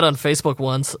me fat on Facebook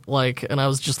once, and I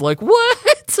was just like,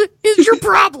 what is your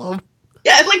problem?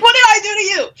 Yeah, it's like, what did I do to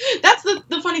you? That's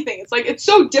the funny thing. It's like, it's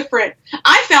so different.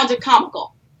 I found it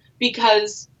comical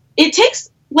because it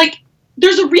takes,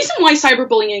 there's a reason why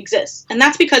cyberbullying exists. And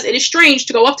that's because it is strange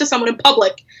to go up to someone in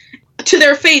public to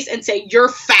their face and say, you're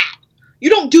fat.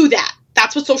 You don't do that.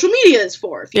 That's what social media is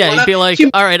for. You'd be like,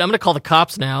 all right, I'm going to call the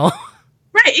cops now.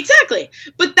 Right, exactly.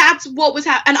 But that's what was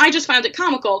happening. And I just found it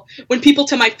comical when people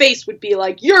to my face would be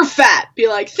like, you're fat. Be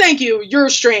like, thank you, you're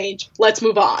strange. Let's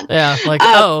move on. Yeah,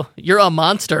 oh, you're a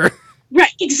monster.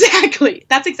 Right, exactly.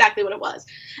 That's exactly what it was.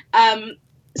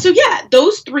 So yeah,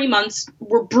 those 3 months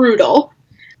were brutal,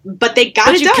 but they got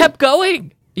it done. But you kept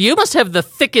going. You must have the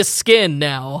thickest skin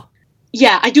now.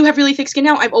 Yeah, I do have really thick skin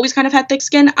now. I've always kind of had thick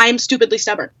skin. I am stupidly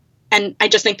stubborn. And I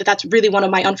just think that that's really one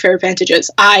of my unfair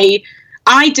advantages.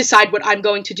 I decide what I'm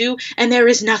going to do, and there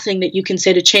is nothing that you can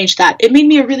say to change that. It made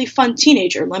me a really fun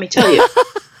teenager, let me tell you.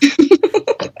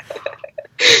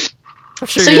 I'm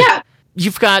sure so yeah.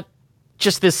 You've got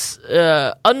just this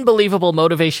unbelievable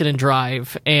motivation and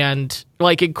drive, and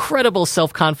incredible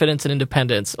self-confidence and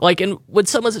independence. And when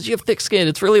someone says you have thick skin,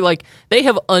 it's really they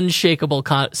have unshakable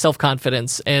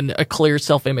self-confidence and a clear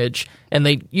self-image,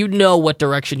 and you know what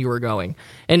direction you are going.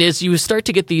 And as you start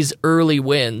to get these early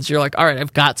wins, you're like, all right,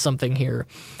 I've got something here.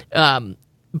 And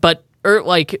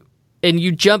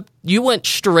you went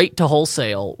straight to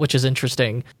wholesale, which is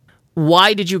interesting.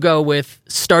 Why did you go with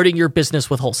starting your business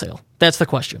with wholesale? That's the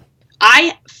question.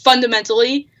 I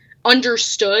fundamentally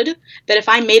understood that if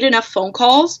I made enough phone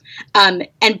calls, and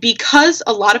because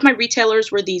a lot of my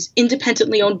retailers were these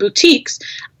independently owned boutiques,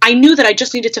 I knew that I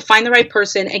just needed to find the right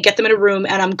person and get them in a room,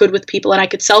 and I'm good with people, and I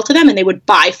could sell to them and they would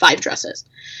buy 5 dresses.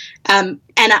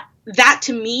 That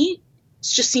to me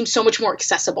just seems so much more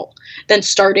accessible than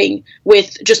starting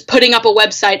with just putting up a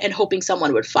website and hoping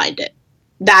someone would find it.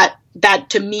 That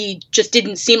to me just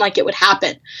didn't seem like it would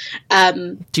happen.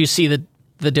 Do you see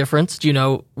the difference? Do you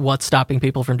know what's stopping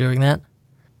people from doing that?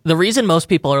 The reason most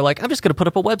people are like, I'm just going to put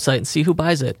up a website and see who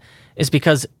buys it, is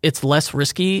because it's less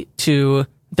risky to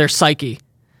their psyche,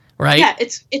 right? Yeah,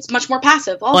 it's much more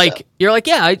passive also. Like, you're like,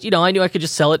 yeah, I knew I could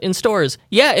just sell it in stores.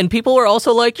 Yeah, and people were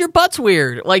also like, your butt's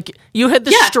weird. Like, you had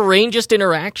the strangest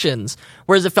interactions.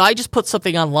 Whereas if I just put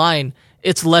something online,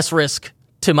 it's less risk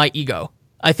to my ego.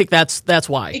 I think that's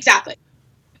why. Exactly.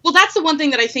 Well, that's the one thing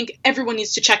that I think everyone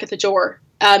needs to check at the door.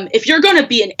 If you're going to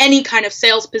be in any kind of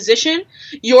sales position,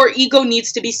 your ego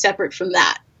needs to be separate from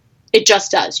that. It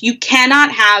just does. You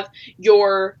cannot have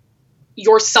your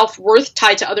self-worth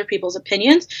tied to other people's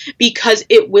opinions, because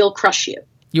it will crush you.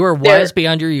 You are wise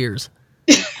beyond your years.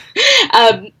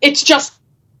 It's just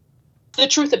the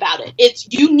truth about it.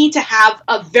 You need to have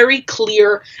a very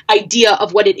clear idea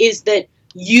of what it is that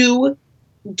you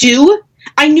do.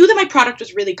 I knew that my product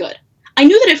was really good. I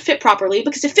knew that it fit properly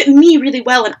because it fit me really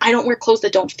well, and I don't wear clothes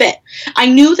that don't fit. I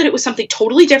knew that it was something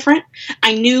totally different.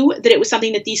 I knew that it was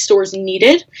something that these stores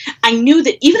needed. I knew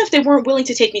that even if they weren't willing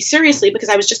to take me seriously because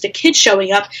I was just a kid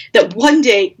showing up, that one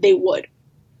day they would.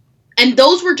 And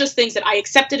those were just things that I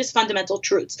accepted as fundamental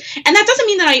truths. And that doesn't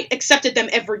mean that I accepted them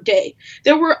every day.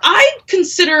 I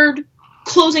considered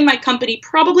closing my company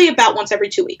probably about once every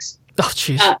 2 weeks. Oh,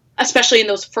 jeez. Especially in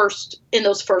those first.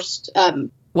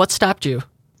 What stopped you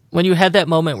when you had that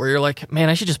moment where you're like, man,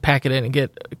 I should just pack it in and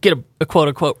get a quote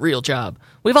unquote real job?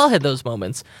 We've all had those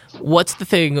moments. What's the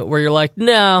thing where you're like,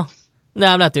 no,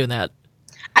 I'm not doing that?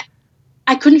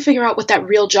 I couldn't figure out what that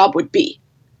real job would be.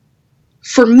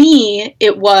 For me,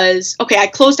 it was, okay, I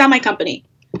closed down my company.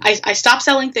 I stopped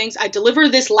selling things. I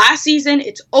delivered this last season.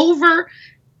 It's over.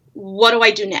 What do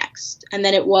I do next? And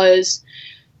then it was,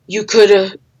 you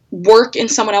could work in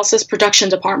someone else's production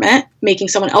department, making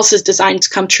someone else's designs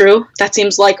come true. That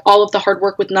seems like all of the hard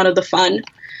work with none of the fun.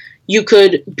 You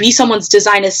could be someone's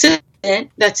design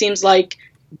assistant. That seems like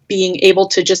being able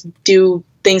to just do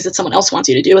things that someone else wants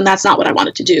you to do, and that's not what I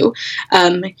wanted to do.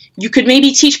 You could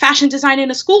maybe teach fashion design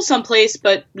in a school someplace,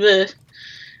 but there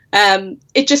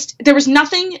was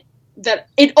nothing that,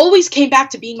 it always came back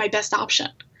to being my best option.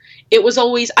 It was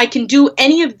always, I can do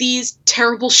any of these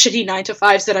terrible, shitty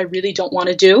 9-to-5s that I really don't want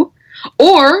to do,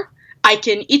 or I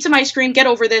can eat some ice cream, get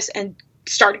over this, and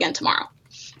start again tomorrow.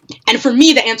 And for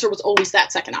me, the answer was always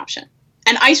that second option.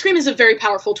 And ice cream is a very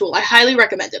powerful tool. I highly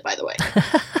recommend it, by the way.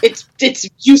 It's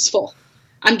useful.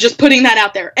 I'm just putting that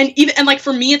out there. And like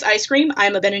for me, it's ice cream.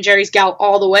 I'm a Ben & Jerry's gal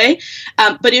all the way.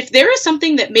 But if there is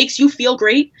something that makes you feel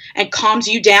great and calms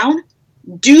you down,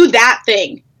 do that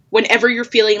thing whenever you're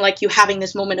feeling like you're having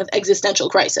this moment of existential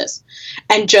crisis.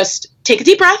 And just take a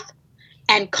deep breath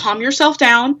and calm yourself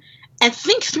down and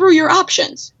think through your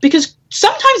options. Because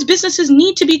sometimes businesses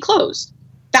need to be closed.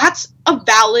 That's a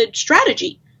valid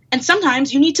strategy. And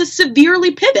sometimes you need to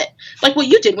severely pivot, like what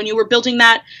you did when you were building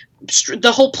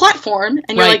the whole platform,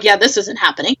 and you're like, yeah, this isn't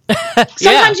happening.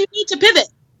 Sometimes you need to pivot.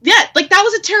 Yeah, like that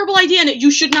was a terrible idea, and you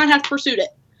should not have pursued it.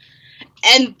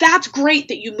 And that's great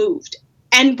that you moved.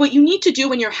 And what you need to do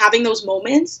when you're having those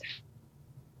moments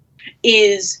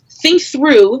is think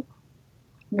through,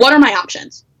 what are my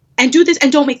options? And do this,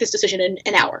 and don't make this decision in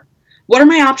an hour. What are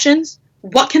my options?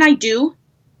 What can I do?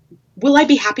 Will I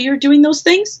be happier doing those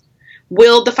things?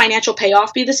 Will the financial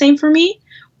payoff be the same for me?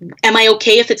 Am I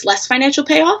okay if it's less financial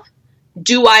payoff?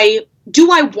 Do I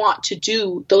want to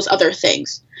do those other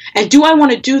things? And do I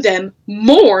want to do them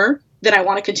more than I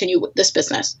want to continue with this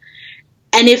business?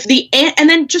 And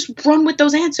then just run with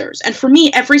those answers. And for me,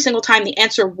 every single time the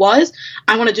answer was,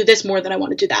 I want to do this more than I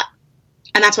want to do that.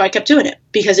 And that's why I kept doing it,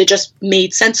 because it just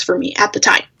made sense for me at the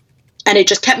time. And it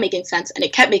just kept making sense, and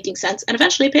it kept making sense, and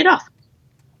eventually it paid off.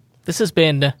 This has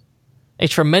been a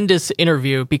tremendous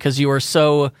interview because you are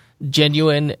so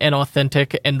genuine and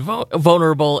authentic and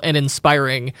vulnerable and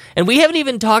inspiring. And we haven't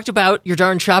even talked about your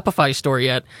darn Shopify store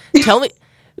yet. Tell me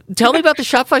about the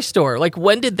Shopify store. Like,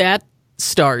 when did that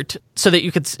start so that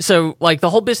you could, the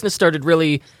whole business started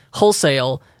really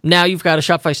wholesale. Now you've got a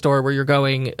Shopify store where you're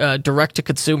going direct to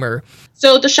consumer.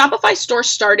 So the Shopify store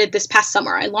started this past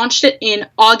summer. I launched it in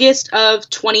August of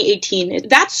 2018.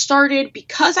 That started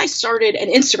because I started an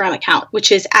Instagram account,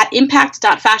 which is at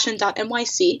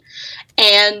impact.fashion.nyc.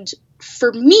 And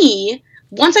for me,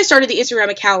 once I started the Instagram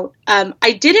account,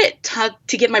 I did it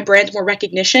to give my brand more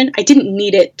recognition. I didn't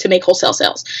need it to make wholesale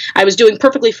sales. I was doing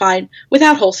perfectly fine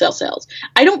without wholesale sales.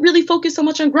 I don't really focus so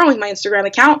much on growing my Instagram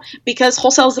account because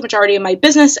wholesale is the majority of my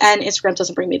business and Instagram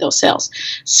doesn't bring me those sales.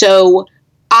 So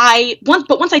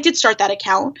once I did start that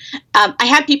account, I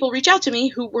had people reach out to me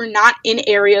who were not in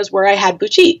areas where I had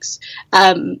boutiques.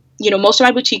 Most of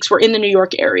my boutiques were in the New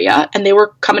York area, and they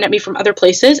were coming at me from other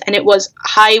places. And it was,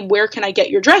 hi, where can I get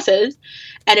your dresses?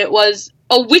 And it was,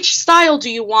 oh, which style do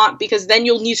you want? Because then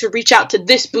you'll need to reach out to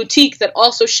this boutique that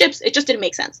also ships. It just didn't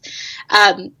make sense.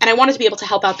 And I wanted to be able to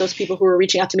help out those people who were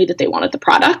reaching out to me that they wanted the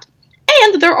product.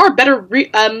 And there are better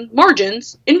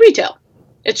margins in retail.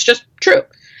 It's just true.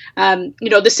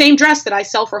 The same dress that I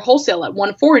sell for wholesale at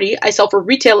 $140, I sell for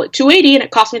retail at $280, and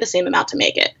it cost me the same amount to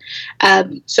make it.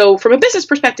 So from a business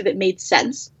perspective, it made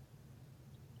sense.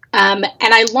 And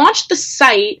I launched the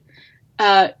site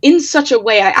in such a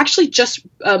way. I actually just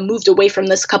moved away from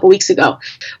this a couple weeks ago,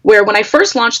 where when I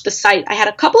first launched the site, I had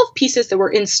a couple of pieces that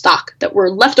were in stock that were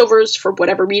leftovers for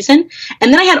whatever reason.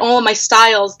 And then I had all of my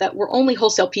styles that were only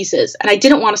wholesale pieces, and I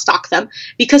didn't want to stock them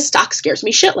because stock scares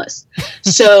me shitless.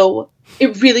 So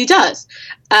it really does.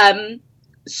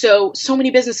 So many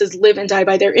businesses live and die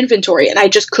by their inventory, and I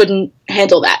just couldn't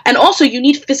handle that. And also, you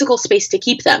need physical space to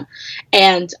keep them,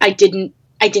 and I didn't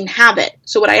have it.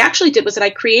 So what I actually did was that I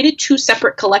created 2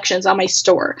 separate collections on my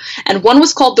store, and one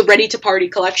was called the Ready to Party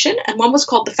collection, and one was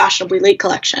called the Fashionably Late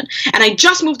collection. And I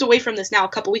just moved away from this now a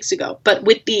couple weeks ago, but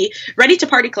with the Ready to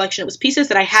Party collection, it was pieces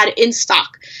that I had in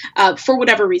stock for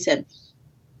whatever reason.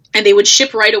 And they would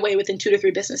ship right away within 1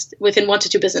 to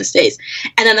 2 business days.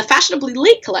 And then the Fashionably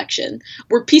Late collection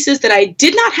were pieces that I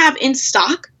did not have in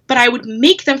stock, but I would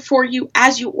make them for you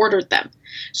as you ordered them.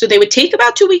 So they would take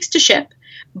about 2 weeks to ship,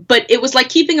 but it was like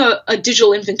keeping a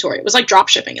digital inventory. It was like drop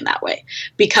shipping in that way,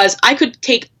 because I could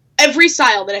take every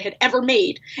style that I had ever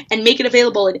made and make it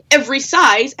available in every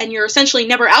size, and you're essentially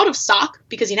never out of stock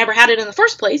because you never had it in the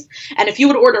first place. And if you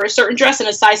would order a certain dress in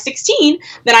a size 16,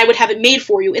 then I would have it made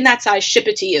for you in that size, ship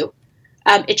it to you.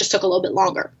 It just took a little bit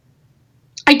longer.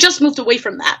 I just moved away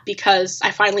from that because I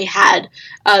finally had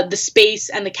the space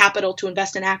and the capital to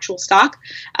invest in actual stock,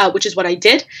 which is what I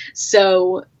did.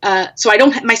 So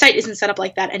my site isn't set up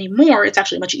like that anymore. It's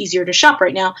actually much easier to shop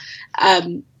right now.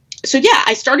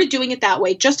 I started doing it that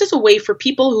way, just as a way for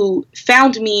people who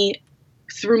found me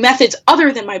through methods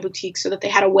other than my boutique, so that they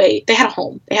had a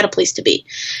home, they had a place to be.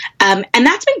 And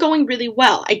that's been going really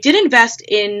well. I did invest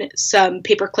in some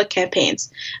pay-per-click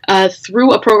campaigns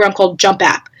through a program called Jump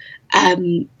App.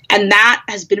 And that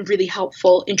has been really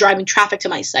helpful in driving traffic to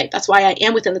my site. That's why I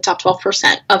am within the top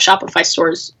 12% of Shopify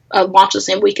stores launched the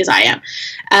same week as I am.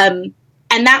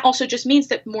 And that also just means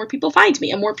that more people find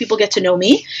me and more people get to know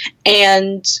me.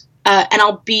 And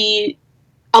I'll be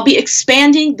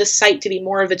expanding the site to be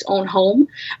more of its own home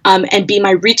and be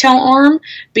my retail arm,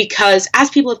 because as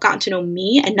people have gotten to know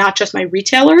me and not just my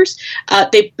retailers,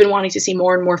 they've been wanting to see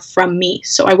more and more from me.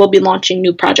 So I will be launching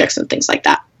new projects and things like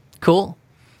that. Cool.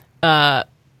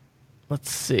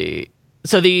 Let's see.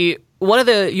 So you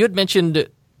had mentioned,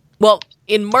 well,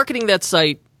 in marketing that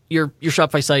site, your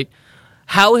Shopify site,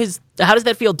 how does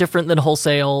that feel different than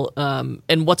wholesale,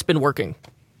 and what's been working?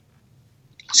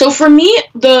 So for me,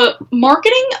 the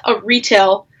marketing of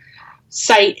retail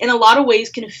site in a lot of ways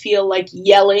can feel like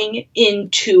yelling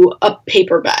into a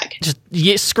paper bag.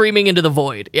 Just screaming into the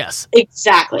void, yes.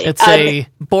 Exactly. It's a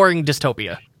boring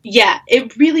dystopia. Yeah,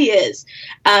 it really is.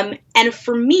 And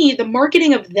for me, the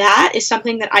marketing of that is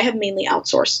something that I have mainly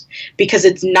outsourced, because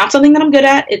it's not something that I'm good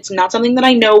at. It's not something that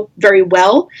I know very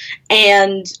well.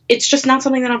 And it's just not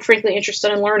something that I'm frankly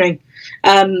interested in learning.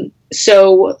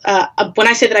 So when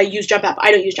I say that I use Jump App,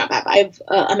 I don't use Jump App. I have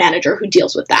a manager who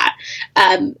deals with that.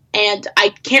 And I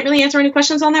can't really answer any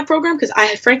questions on that program because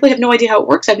I frankly have no idea how it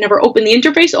works. I've never opened the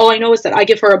interface. All I know is that I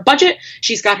give her a budget.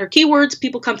 She's got her keywords.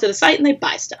 People come to the site and they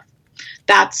buy stuff.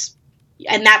 That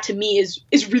to me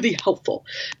is really helpful,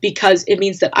 because it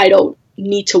means that I don't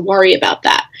need to worry about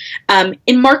that.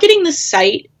 In marketing the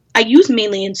site, I use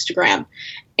mainly Instagram.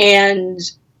 And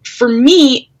for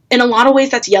me, in a lot of ways,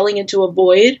 that's yelling into a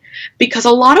void, because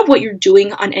a lot of what you're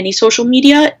doing on any social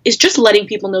media is just letting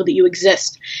people know that you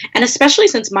exist. And especially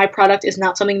since my product is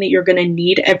not something that you're going to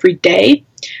need every day,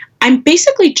 I'm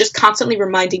basically just constantly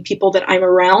reminding people that I'm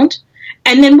around.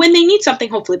 And then when they need something,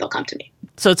 hopefully they'll come to me.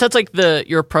 So it sounds like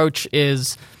your approach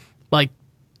is like,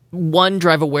 1,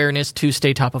 drive awareness, 2,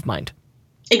 stay top of mind.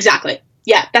 Exactly.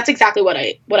 Yeah, that's exactly what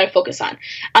I focus on.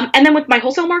 And then with my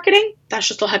wholesale marketing, that's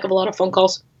just a heck of a lot of phone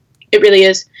calls. It really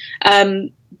is.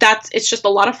 It's just a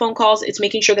lot of phone calls. It's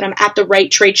making sure that I'm at the right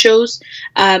trade shows.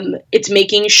 It's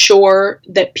making sure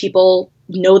that people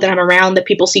know that I'm around, that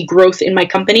people see growth in my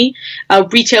company.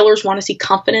 Retailers want to see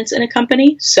confidence in a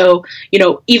company. So,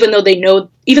 even though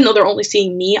they're only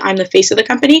seeing me, I'm the face of the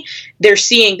company, they're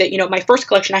seeing that, my first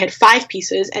collection, I had 5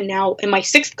 pieces, and now in my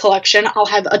 6th collection, I'll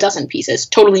have a dozen pieces,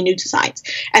 totally new designs.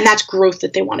 And that's growth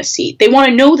that they want to see. They want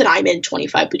to know that I'm in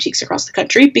 25 boutiques across the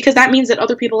country, because that means that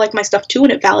other people like my stuff too,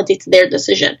 and it validates their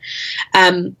decision.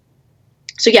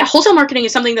 So yeah, wholesale marketing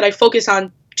is something that I focus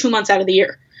on 2 months out of the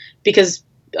year, because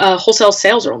wholesale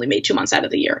sales are only made 2 months out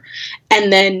of the year.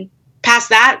 And then past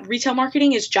that, retail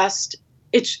marketing is just,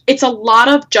 it's a lot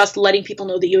of just letting people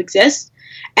know that you exist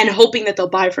and hoping that they'll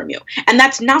buy from you. And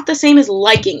that's not the same as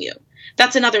liking you.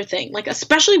 That's another thing. Like,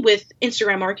 especially with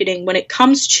Instagram marketing, when it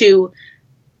comes to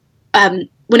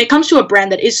a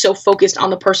brand that is so focused on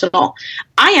the personal,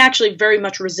 I actually very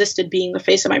much resisted being the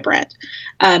face of my brand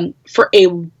for a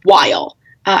while.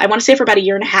 I want to say for about a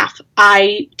year and a half.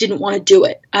 I didn't want to do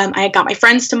it. I had got my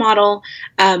friends to model.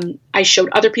 I showed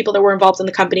other people that were involved in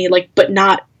the company,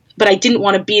 but I didn't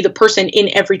want to be the person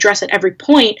in every dress at every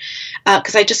point,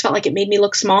 because I just felt like it made me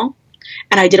look small,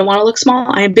 and I didn't want to look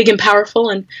small. I am big and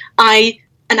powerful, and I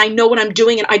know what I'm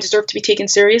doing, and I deserve to be taken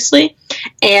seriously.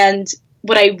 And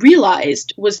what I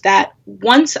realized was that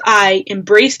once I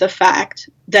embraced the fact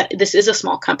that this is a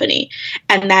small company,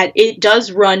 and that it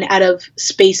does run out of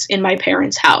space in my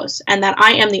parents' house, and that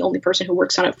I am the only person who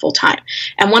works on it full time,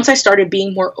 and once I started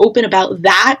being more open about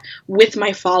that with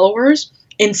my followers,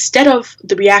 instead of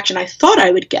the reaction I thought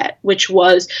I would get, which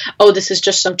was, oh, this is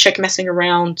just some chick messing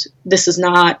around, this is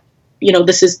not,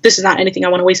 this is not anything I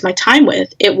want to waste my time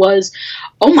with. It was,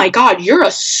 oh my God, you're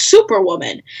a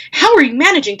superwoman. How are you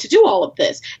managing to do all of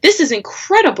this? This is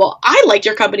incredible. I liked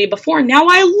your company before. Now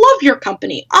I love your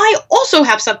company. I also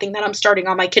have something that I'm starting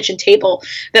on my kitchen table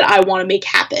that I want to make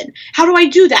happen. How do I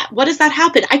do that? What does that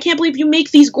happen? I can't believe you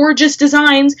make these gorgeous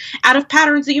designs out of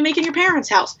patterns that you make in your parents'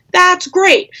 house. That's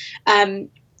great. And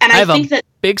I think that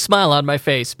big smile on my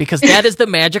face, because that is the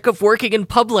magic of working in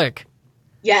public.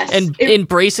 Yes. And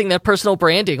embracing that personal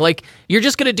branding. Like, you're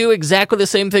just going to do exactly the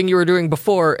same thing you were doing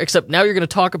before, except now you're going to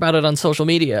talk about it on social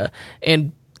media.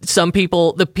 And some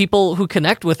people, the people who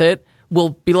connect with it, will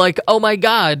be like, oh my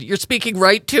God, you're speaking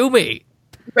right to me.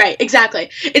 Right, exactly.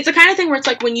 It's the kind of thing where it's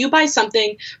like, when you buy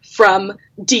something from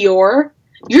Dior,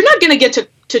 you're not going to get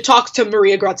to talk to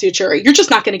Maria Grazia Chiuri. You're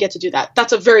just not going to get to do that.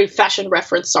 That's a very fashion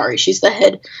reference. Sorry. She's the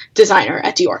head designer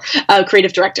at Dior,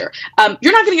 creative director.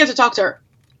 You're not going to get to talk to her,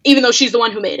 even though she's the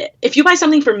one who made it. If you buy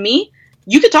something from me,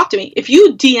 you could talk to me. If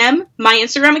you DM my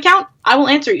Instagram account, I will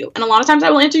answer you. And a lot of times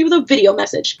I will answer you with a video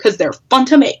message, because they're fun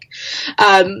to make.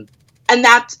 And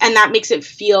that makes it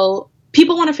feel,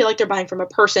 people want to feel like they're buying from a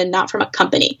person, not from a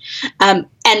company. And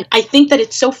I think that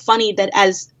it's so funny that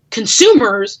as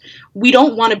consumers, we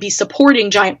don't want to be supporting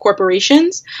giant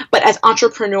corporations, but as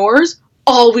entrepreneurs,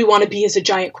 all we want to be is a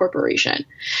giant corporation.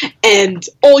 And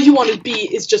all you want to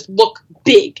be is just look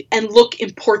big and look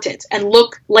important and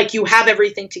look like you have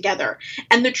everything together.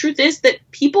 And the truth is that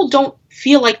people don't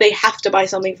feel like they have to buy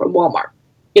something from Walmart.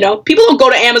 People don't go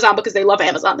to Amazon because they love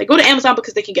Amazon. They go to Amazon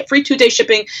because they can get free 2-day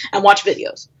shipping and watch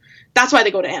videos. That's why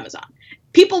they go to Amazon.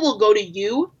 People will go to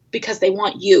you because they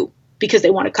want you, because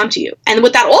they want to come to you. And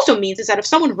what that also means is that if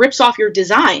someone rips off your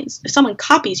designs, if someone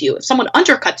copies you, if someone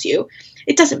undercuts you,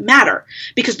 it doesn't matter,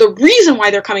 because the reason why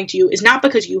they're coming to you is not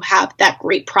because you have that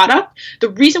great product. The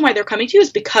reason why they're coming to you is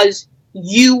because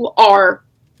you are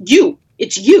you.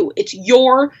 It's you. It's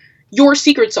your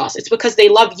secret sauce. It's because they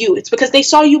love you. It's because they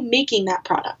saw you making that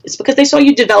product. It's because they saw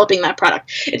you developing that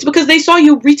product. It's because they saw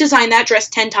you redesign that dress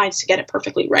 10 times to get it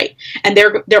perfectly right. And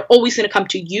they're always going to come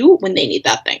to you when they need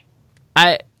that thing.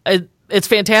 It's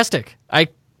fantastic. I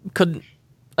didn't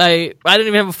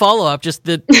even have a follow-up, just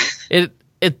that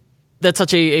that's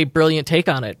such a brilliant take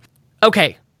on it.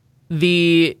 Okay.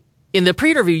 In the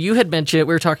pre-interview, you had mentioned,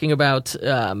 we were talking about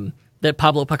that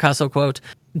Pablo Picasso quote,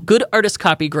 good artist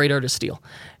copy, great artist steal.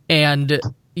 And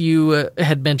you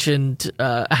had mentioned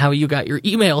how you got your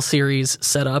email series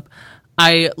set up.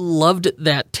 I loved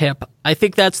that tip. I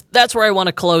think that's where I want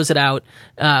to close it out.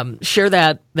 Share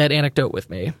that anecdote with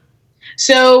me.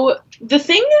 So the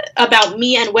thing about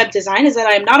me and web design is that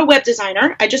I'm not a web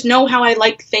designer. I just know how I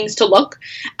like things to look.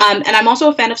 And I'm also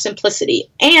a fan of simplicity.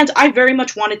 And I very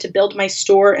much wanted to build my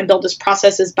store and build this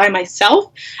processes by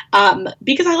myself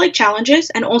because I like challenges,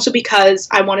 and also because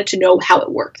I wanted to know how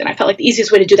it worked. And I felt like the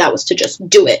easiest way to do that was to just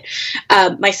do it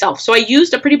myself. So I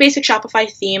used a pretty basic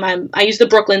Shopify theme. I used the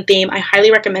Brooklyn theme. I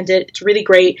highly recommend it. It's really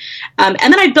great. And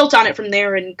then I built on it from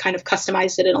there and kind of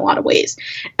customized it in a lot of ways.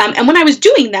 And when I was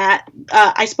doing that,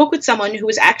 I spoke with someone who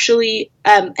was actually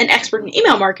an expert in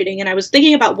email marketing, and I was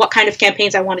thinking about what kind of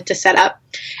campaigns I wanted to set up.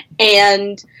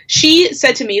 And she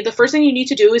said to me, the first thing you need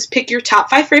to do is pick your top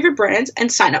 5 favorite brands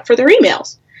and sign up for their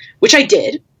emails, which I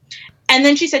did. And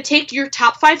then she said, take your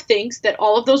top 5 things that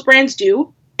all of those brands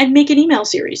do and make an email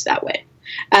series that way.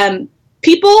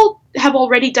 People have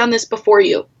already done this before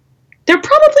you. They're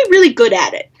probably really good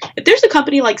at it. If there's a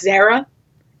company like Zara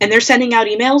and they're sending out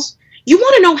emails, you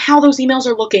want to know how those emails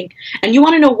are looking, and you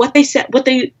want to know what they said,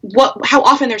 how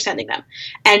often they're sending them,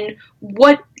 and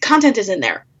what content is in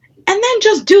there. And then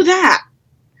just do that.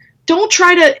 Don't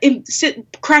try to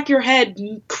crack your head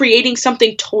creating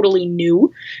something totally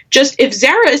new. Just, if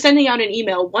Zara is sending out an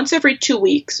email once every 2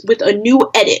 weeks with a new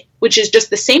edit, which is just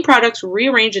the same products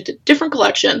rearranged into different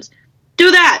collections,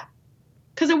 do that,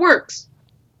 because it works.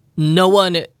 No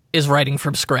one is writing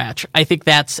from scratch. I think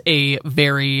that's a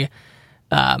very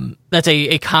that's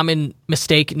a common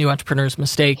mistake new entrepreneurs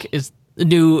make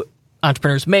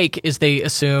is they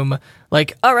assume,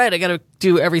 like, all right, I got to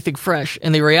do everything fresh.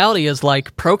 And the reality is,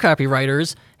 like, pro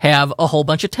copywriters have a whole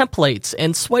bunch of templates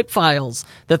and swipe files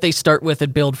that they start with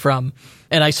and build from.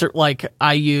 And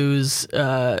I use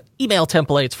email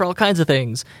templates for all kinds of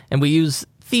things, and we use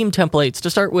theme templates to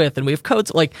start with, and we have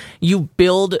codes. Like, you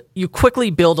quickly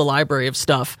build a library of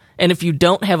stuff, and if you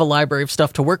don't have a library of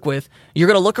stuff to work with, you're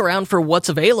going to look around for what's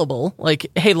available. Like,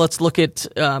 hey, let's look at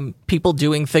people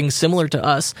doing things similar to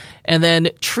us, and then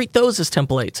treat those as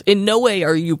templates. In no way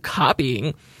are you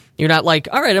copying. You're not like,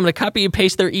 all right, I'm going to copy and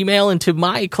paste their email into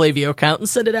my Klaviyo account and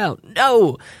send it out.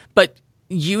 No, but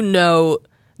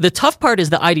the tough part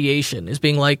is the ideation, is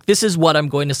being like, this is what I'm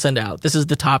going to send out. This is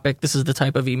the topic. This is the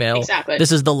type of email. Exactly.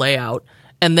 This is the layout.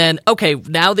 And then, okay,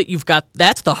 now that you've got,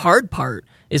 that's the hard part,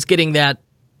 is getting that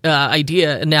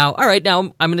idea. And now, all right,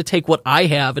 now I'm going to take what I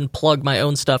have and plug my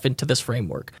own stuff into this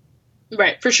framework.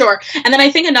 Right, for sure. And then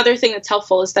I think another thing that's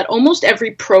helpful is that almost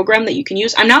every program that you can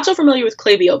use, I'm not so familiar with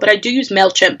Klaviyo, but I do use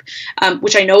MailChimp,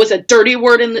 which I know is a dirty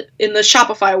word in the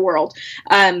Shopify world.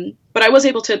 But I was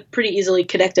able to pretty easily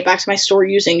connect it back to my store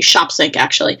using ShopSync,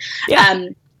 actually. Yeah.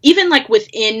 Even like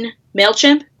within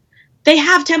MailChimp, they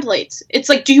have templates. It's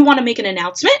like, do you want to make an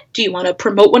announcement? Do you want to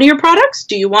promote one of your products?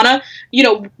 Do you want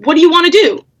to, what do you want to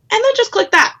do? And then just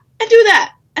click that and do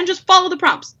that and just follow the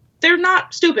prompts. They're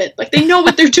not stupid. Like, they know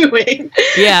what they're doing.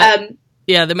 Yeah.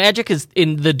 Yeah, the magic is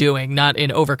in the doing, not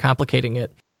in overcomplicating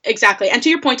it. Exactly. And to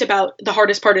your point about the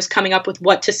hardest part is coming up with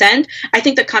what to send, I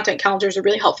think that content calendars are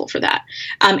really helpful for that.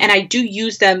 And I do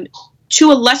use them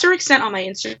to a lesser extent on my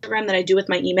Instagram than I do with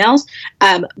my emails.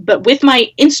 But with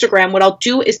my Instagram, what I'll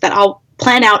do is that I'll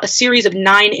plan out a series of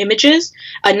 9 images,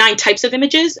 9 types of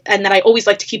images, and then I always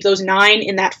like to keep those 9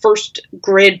 in that first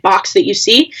grid box that you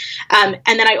see. And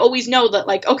then I always know that,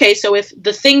 like, okay, so if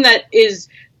the thing that is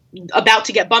about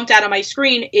to get bumped out on my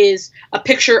screen is a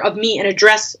picture of me in a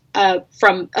dress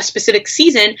from a specific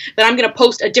season, then I'm going to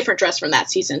post a different dress from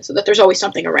that season so that there's always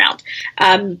something around.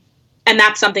 And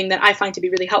that's something that I find to be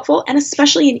really helpful. And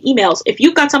especially in emails, if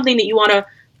you've got something that you want to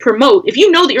promote, if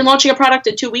you know that you're launching a product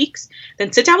in 2 weeks,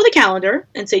 then sit down with a calendar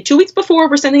and say 2 weeks before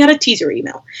we're sending out a teaser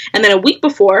email. And then a week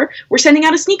before we're sending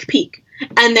out a sneak peek.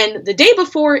 And then the day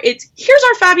before it's, here's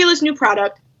our fabulous new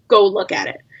product, go look at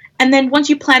it. And then once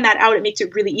you plan that out, it makes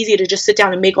it really easy to just sit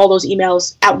down and make all those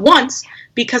emails at once,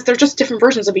 because they're just different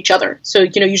versions of each other. So,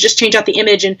 you just change out the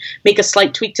image and make a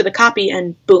slight tweak to the copy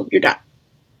and boom, you're done.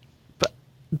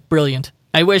 Brilliant.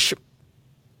 I wish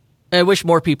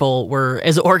more people were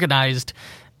as organized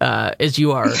as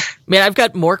you are. Man, I've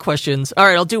got more questions. All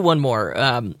right, I'll do one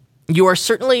more. You are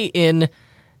certainly in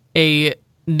a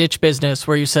niche business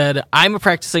where you said, I'm a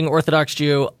practicing Orthodox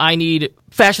Jew. I need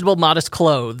fashionable, modest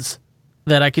clothes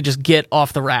that I could just get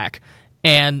off the rack.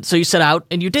 And so you set out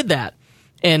and you did that.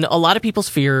 And a lot of people's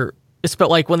fear is, but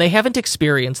like, when they haven't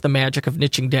experienced the magic of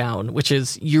niching down, which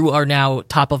is you are now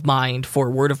top of mind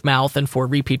for word of mouth and for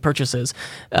repeat purchases,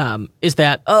 is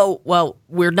that, oh, well,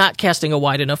 we're not casting a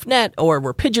wide enough net, or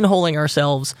we're pigeonholing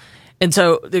ourselves. And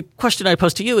so the question I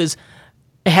pose to you is,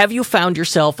 have you found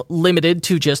yourself limited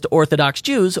to just Orthodox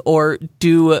Jews, or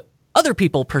do other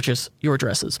people purchase your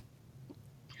dresses?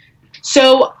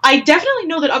 So I definitely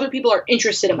know that other people are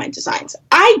interested in my designs.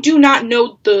 I do not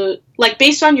know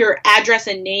based on your address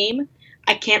and name,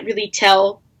 I can't really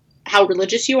tell how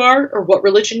religious you are or what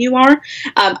religion you are.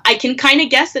 I can kind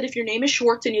of guess that if your name is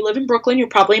Schwartz and you live in Brooklyn, you're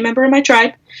probably a member of my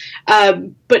tribe.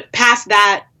 But past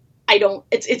that,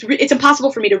 it's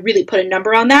impossible for me to really put a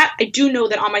number on that. I do know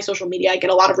that on my social media, I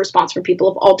get a lot of response from people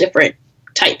of all different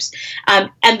types.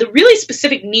 And the really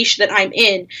specific niche that I'm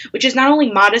in, which is not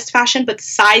only modest fashion, but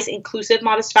size inclusive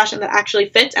modest fashion that actually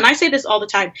fits. And I say this all the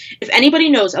time. If anybody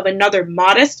knows of another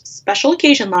modest special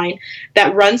occasion line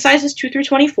that runs sizes 2 through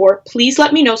 24, please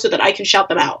let me know so that I can shout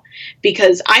them out,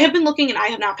 because I have been looking and I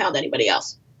have not found anybody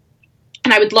else.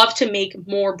 And I would love to make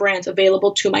more brands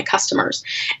available to my customers.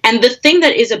 And the thing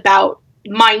that is about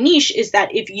my niche is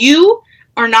that if you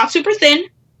are not super thin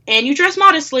and you dress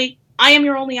modestly, I am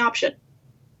your only option.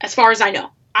 As far as I know,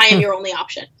 I am your only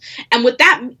option. And with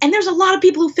that, and there's a lot of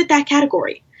people who fit that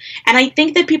category. And I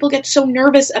think that people get so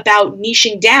nervous about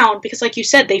niching down because, like you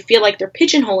said, they feel like they're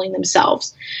pigeonholing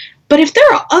themselves. But if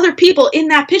there are other people in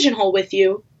that pigeonhole with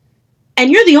you, and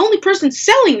you're the only person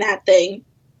selling that thing,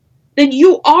 then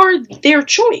you are their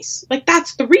choice. Like,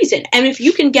 that's the reason. And if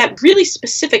you can get really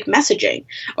specific messaging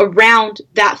around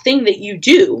that thing that you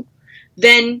do,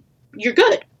 then you're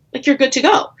good. Like, you're good to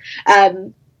go.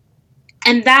 And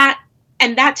that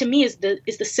to me is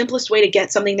the simplest way to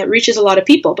get something that reaches a lot of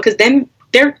people, because then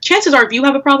their chances are if you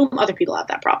have a problem, other people have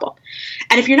that problem.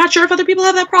 And if you're not sure if other people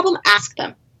have that problem, ask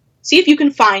them. See if you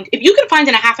can find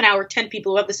in a half an hour 10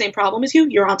 people who have the same problem as you,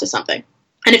 you're onto something.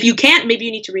 And if you can't, maybe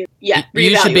you need to reevaluate.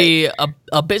 You should be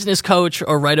a business coach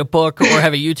or write a book or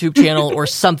have a YouTube channel or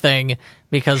something,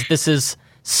 because this is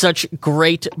such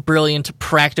great, brilliant,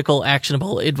 practical,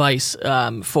 actionable advice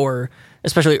for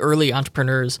especially early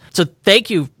entrepreneurs. So thank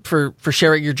you for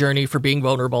sharing your journey, for being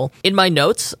vulnerable. In my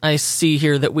notes, I see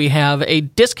here that we have a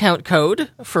discount code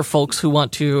for folks who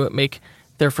want to make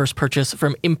their first purchase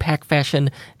from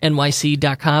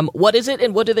impactfashionnyc.com. What is it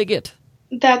and what do they get?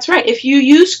 That's right. If you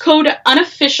use code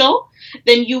unofficial,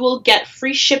 then you will get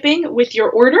free shipping with your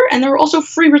order, and there are also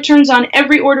free returns on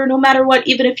every order, no matter what,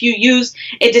 even if you use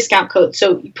a discount code.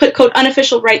 So you put code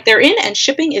unofficial right there in, and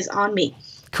shipping is on me.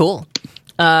 Cool.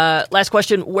 Last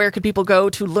question. Where could people go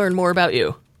to learn more about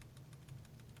you?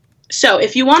 So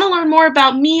if you want to learn more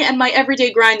about me and my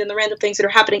everyday grind and the random things that are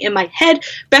happening in my head,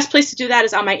 best place to do that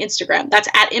is on my Instagram. That's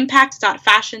at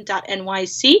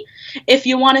impact.fashion.nyc. If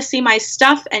you want to see my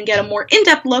stuff and get a more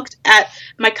in-depth look at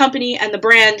my company and the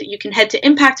brand, you can head to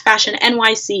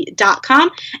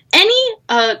impactfashionnyc.com. Any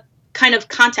kind of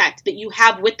contact that you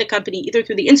have with the company, either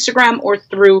through the Instagram or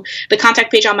through the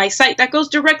contact page on my site, that goes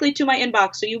directly to my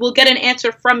inbox. So you will get an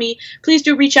answer from me. Please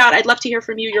do reach out. I'd love to hear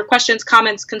from you, your questions,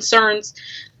 comments, concerns,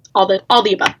 all the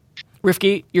above.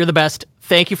 Rifki, you're the best.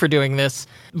 Thank you for doing this.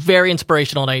 Very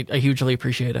inspirational, and I hugely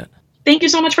appreciate it. Thank you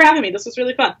so much for having me. This was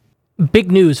really fun.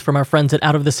 Big news from our friends at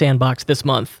Out of the Sandbox this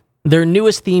month. Their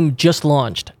newest theme just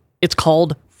launched. It's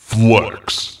called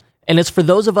Flex. And it's for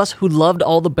those of us who loved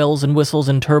all the bells and whistles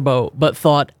and turbo, but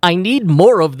thought, I need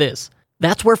more of this.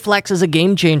 That's where Flex is a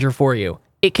game changer for you.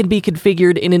 It can be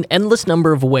configured in an endless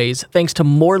number of ways thanks to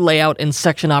more layout and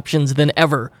section options than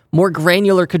ever, more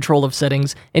granular control of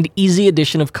settings, and easy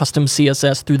addition of custom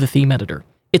CSS through the theme editor.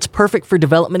 It's perfect for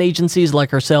development agencies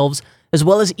like ourselves, as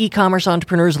well as e-commerce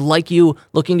entrepreneurs like you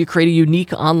looking to create a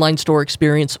unique online store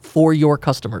experience for your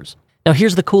customers. Now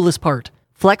here's the coolest part.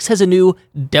 Flex has a new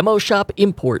Demo Shop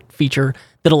Import feature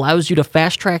that allows you to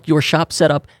fast-track your shop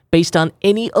setup based on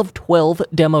any of 12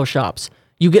 demo shops.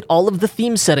 You get all of the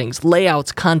theme settings,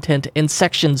 layouts, content, and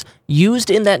sections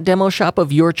used in that demo shop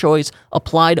of your choice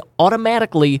applied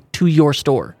automatically to your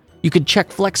store. You can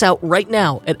check Flex out right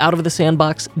now at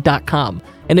outofthesandbox.com.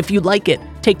 And if you like it,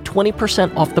 take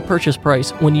 20% off the purchase price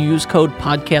when you use code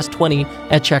podcast20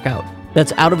 at checkout.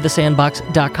 That's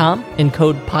outofthesandbox.com and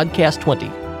code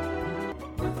podcast20.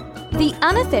 The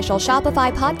unofficial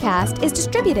Shopify podcast is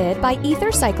distributed by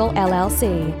EtherCycle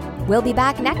LLC. We'll be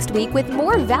back next week with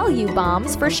more value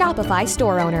bombs for Shopify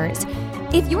store owners.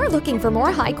 If you're looking for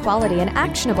more high-quality and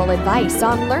actionable advice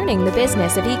on learning the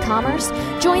business of e-commerce,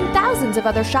 join thousands of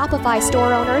other Shopify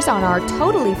store owners on our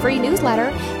totally free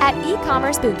newsletter at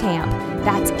e-commerce bootcamp.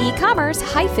 That's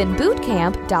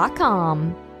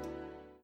e-commerce-bootcamp.com.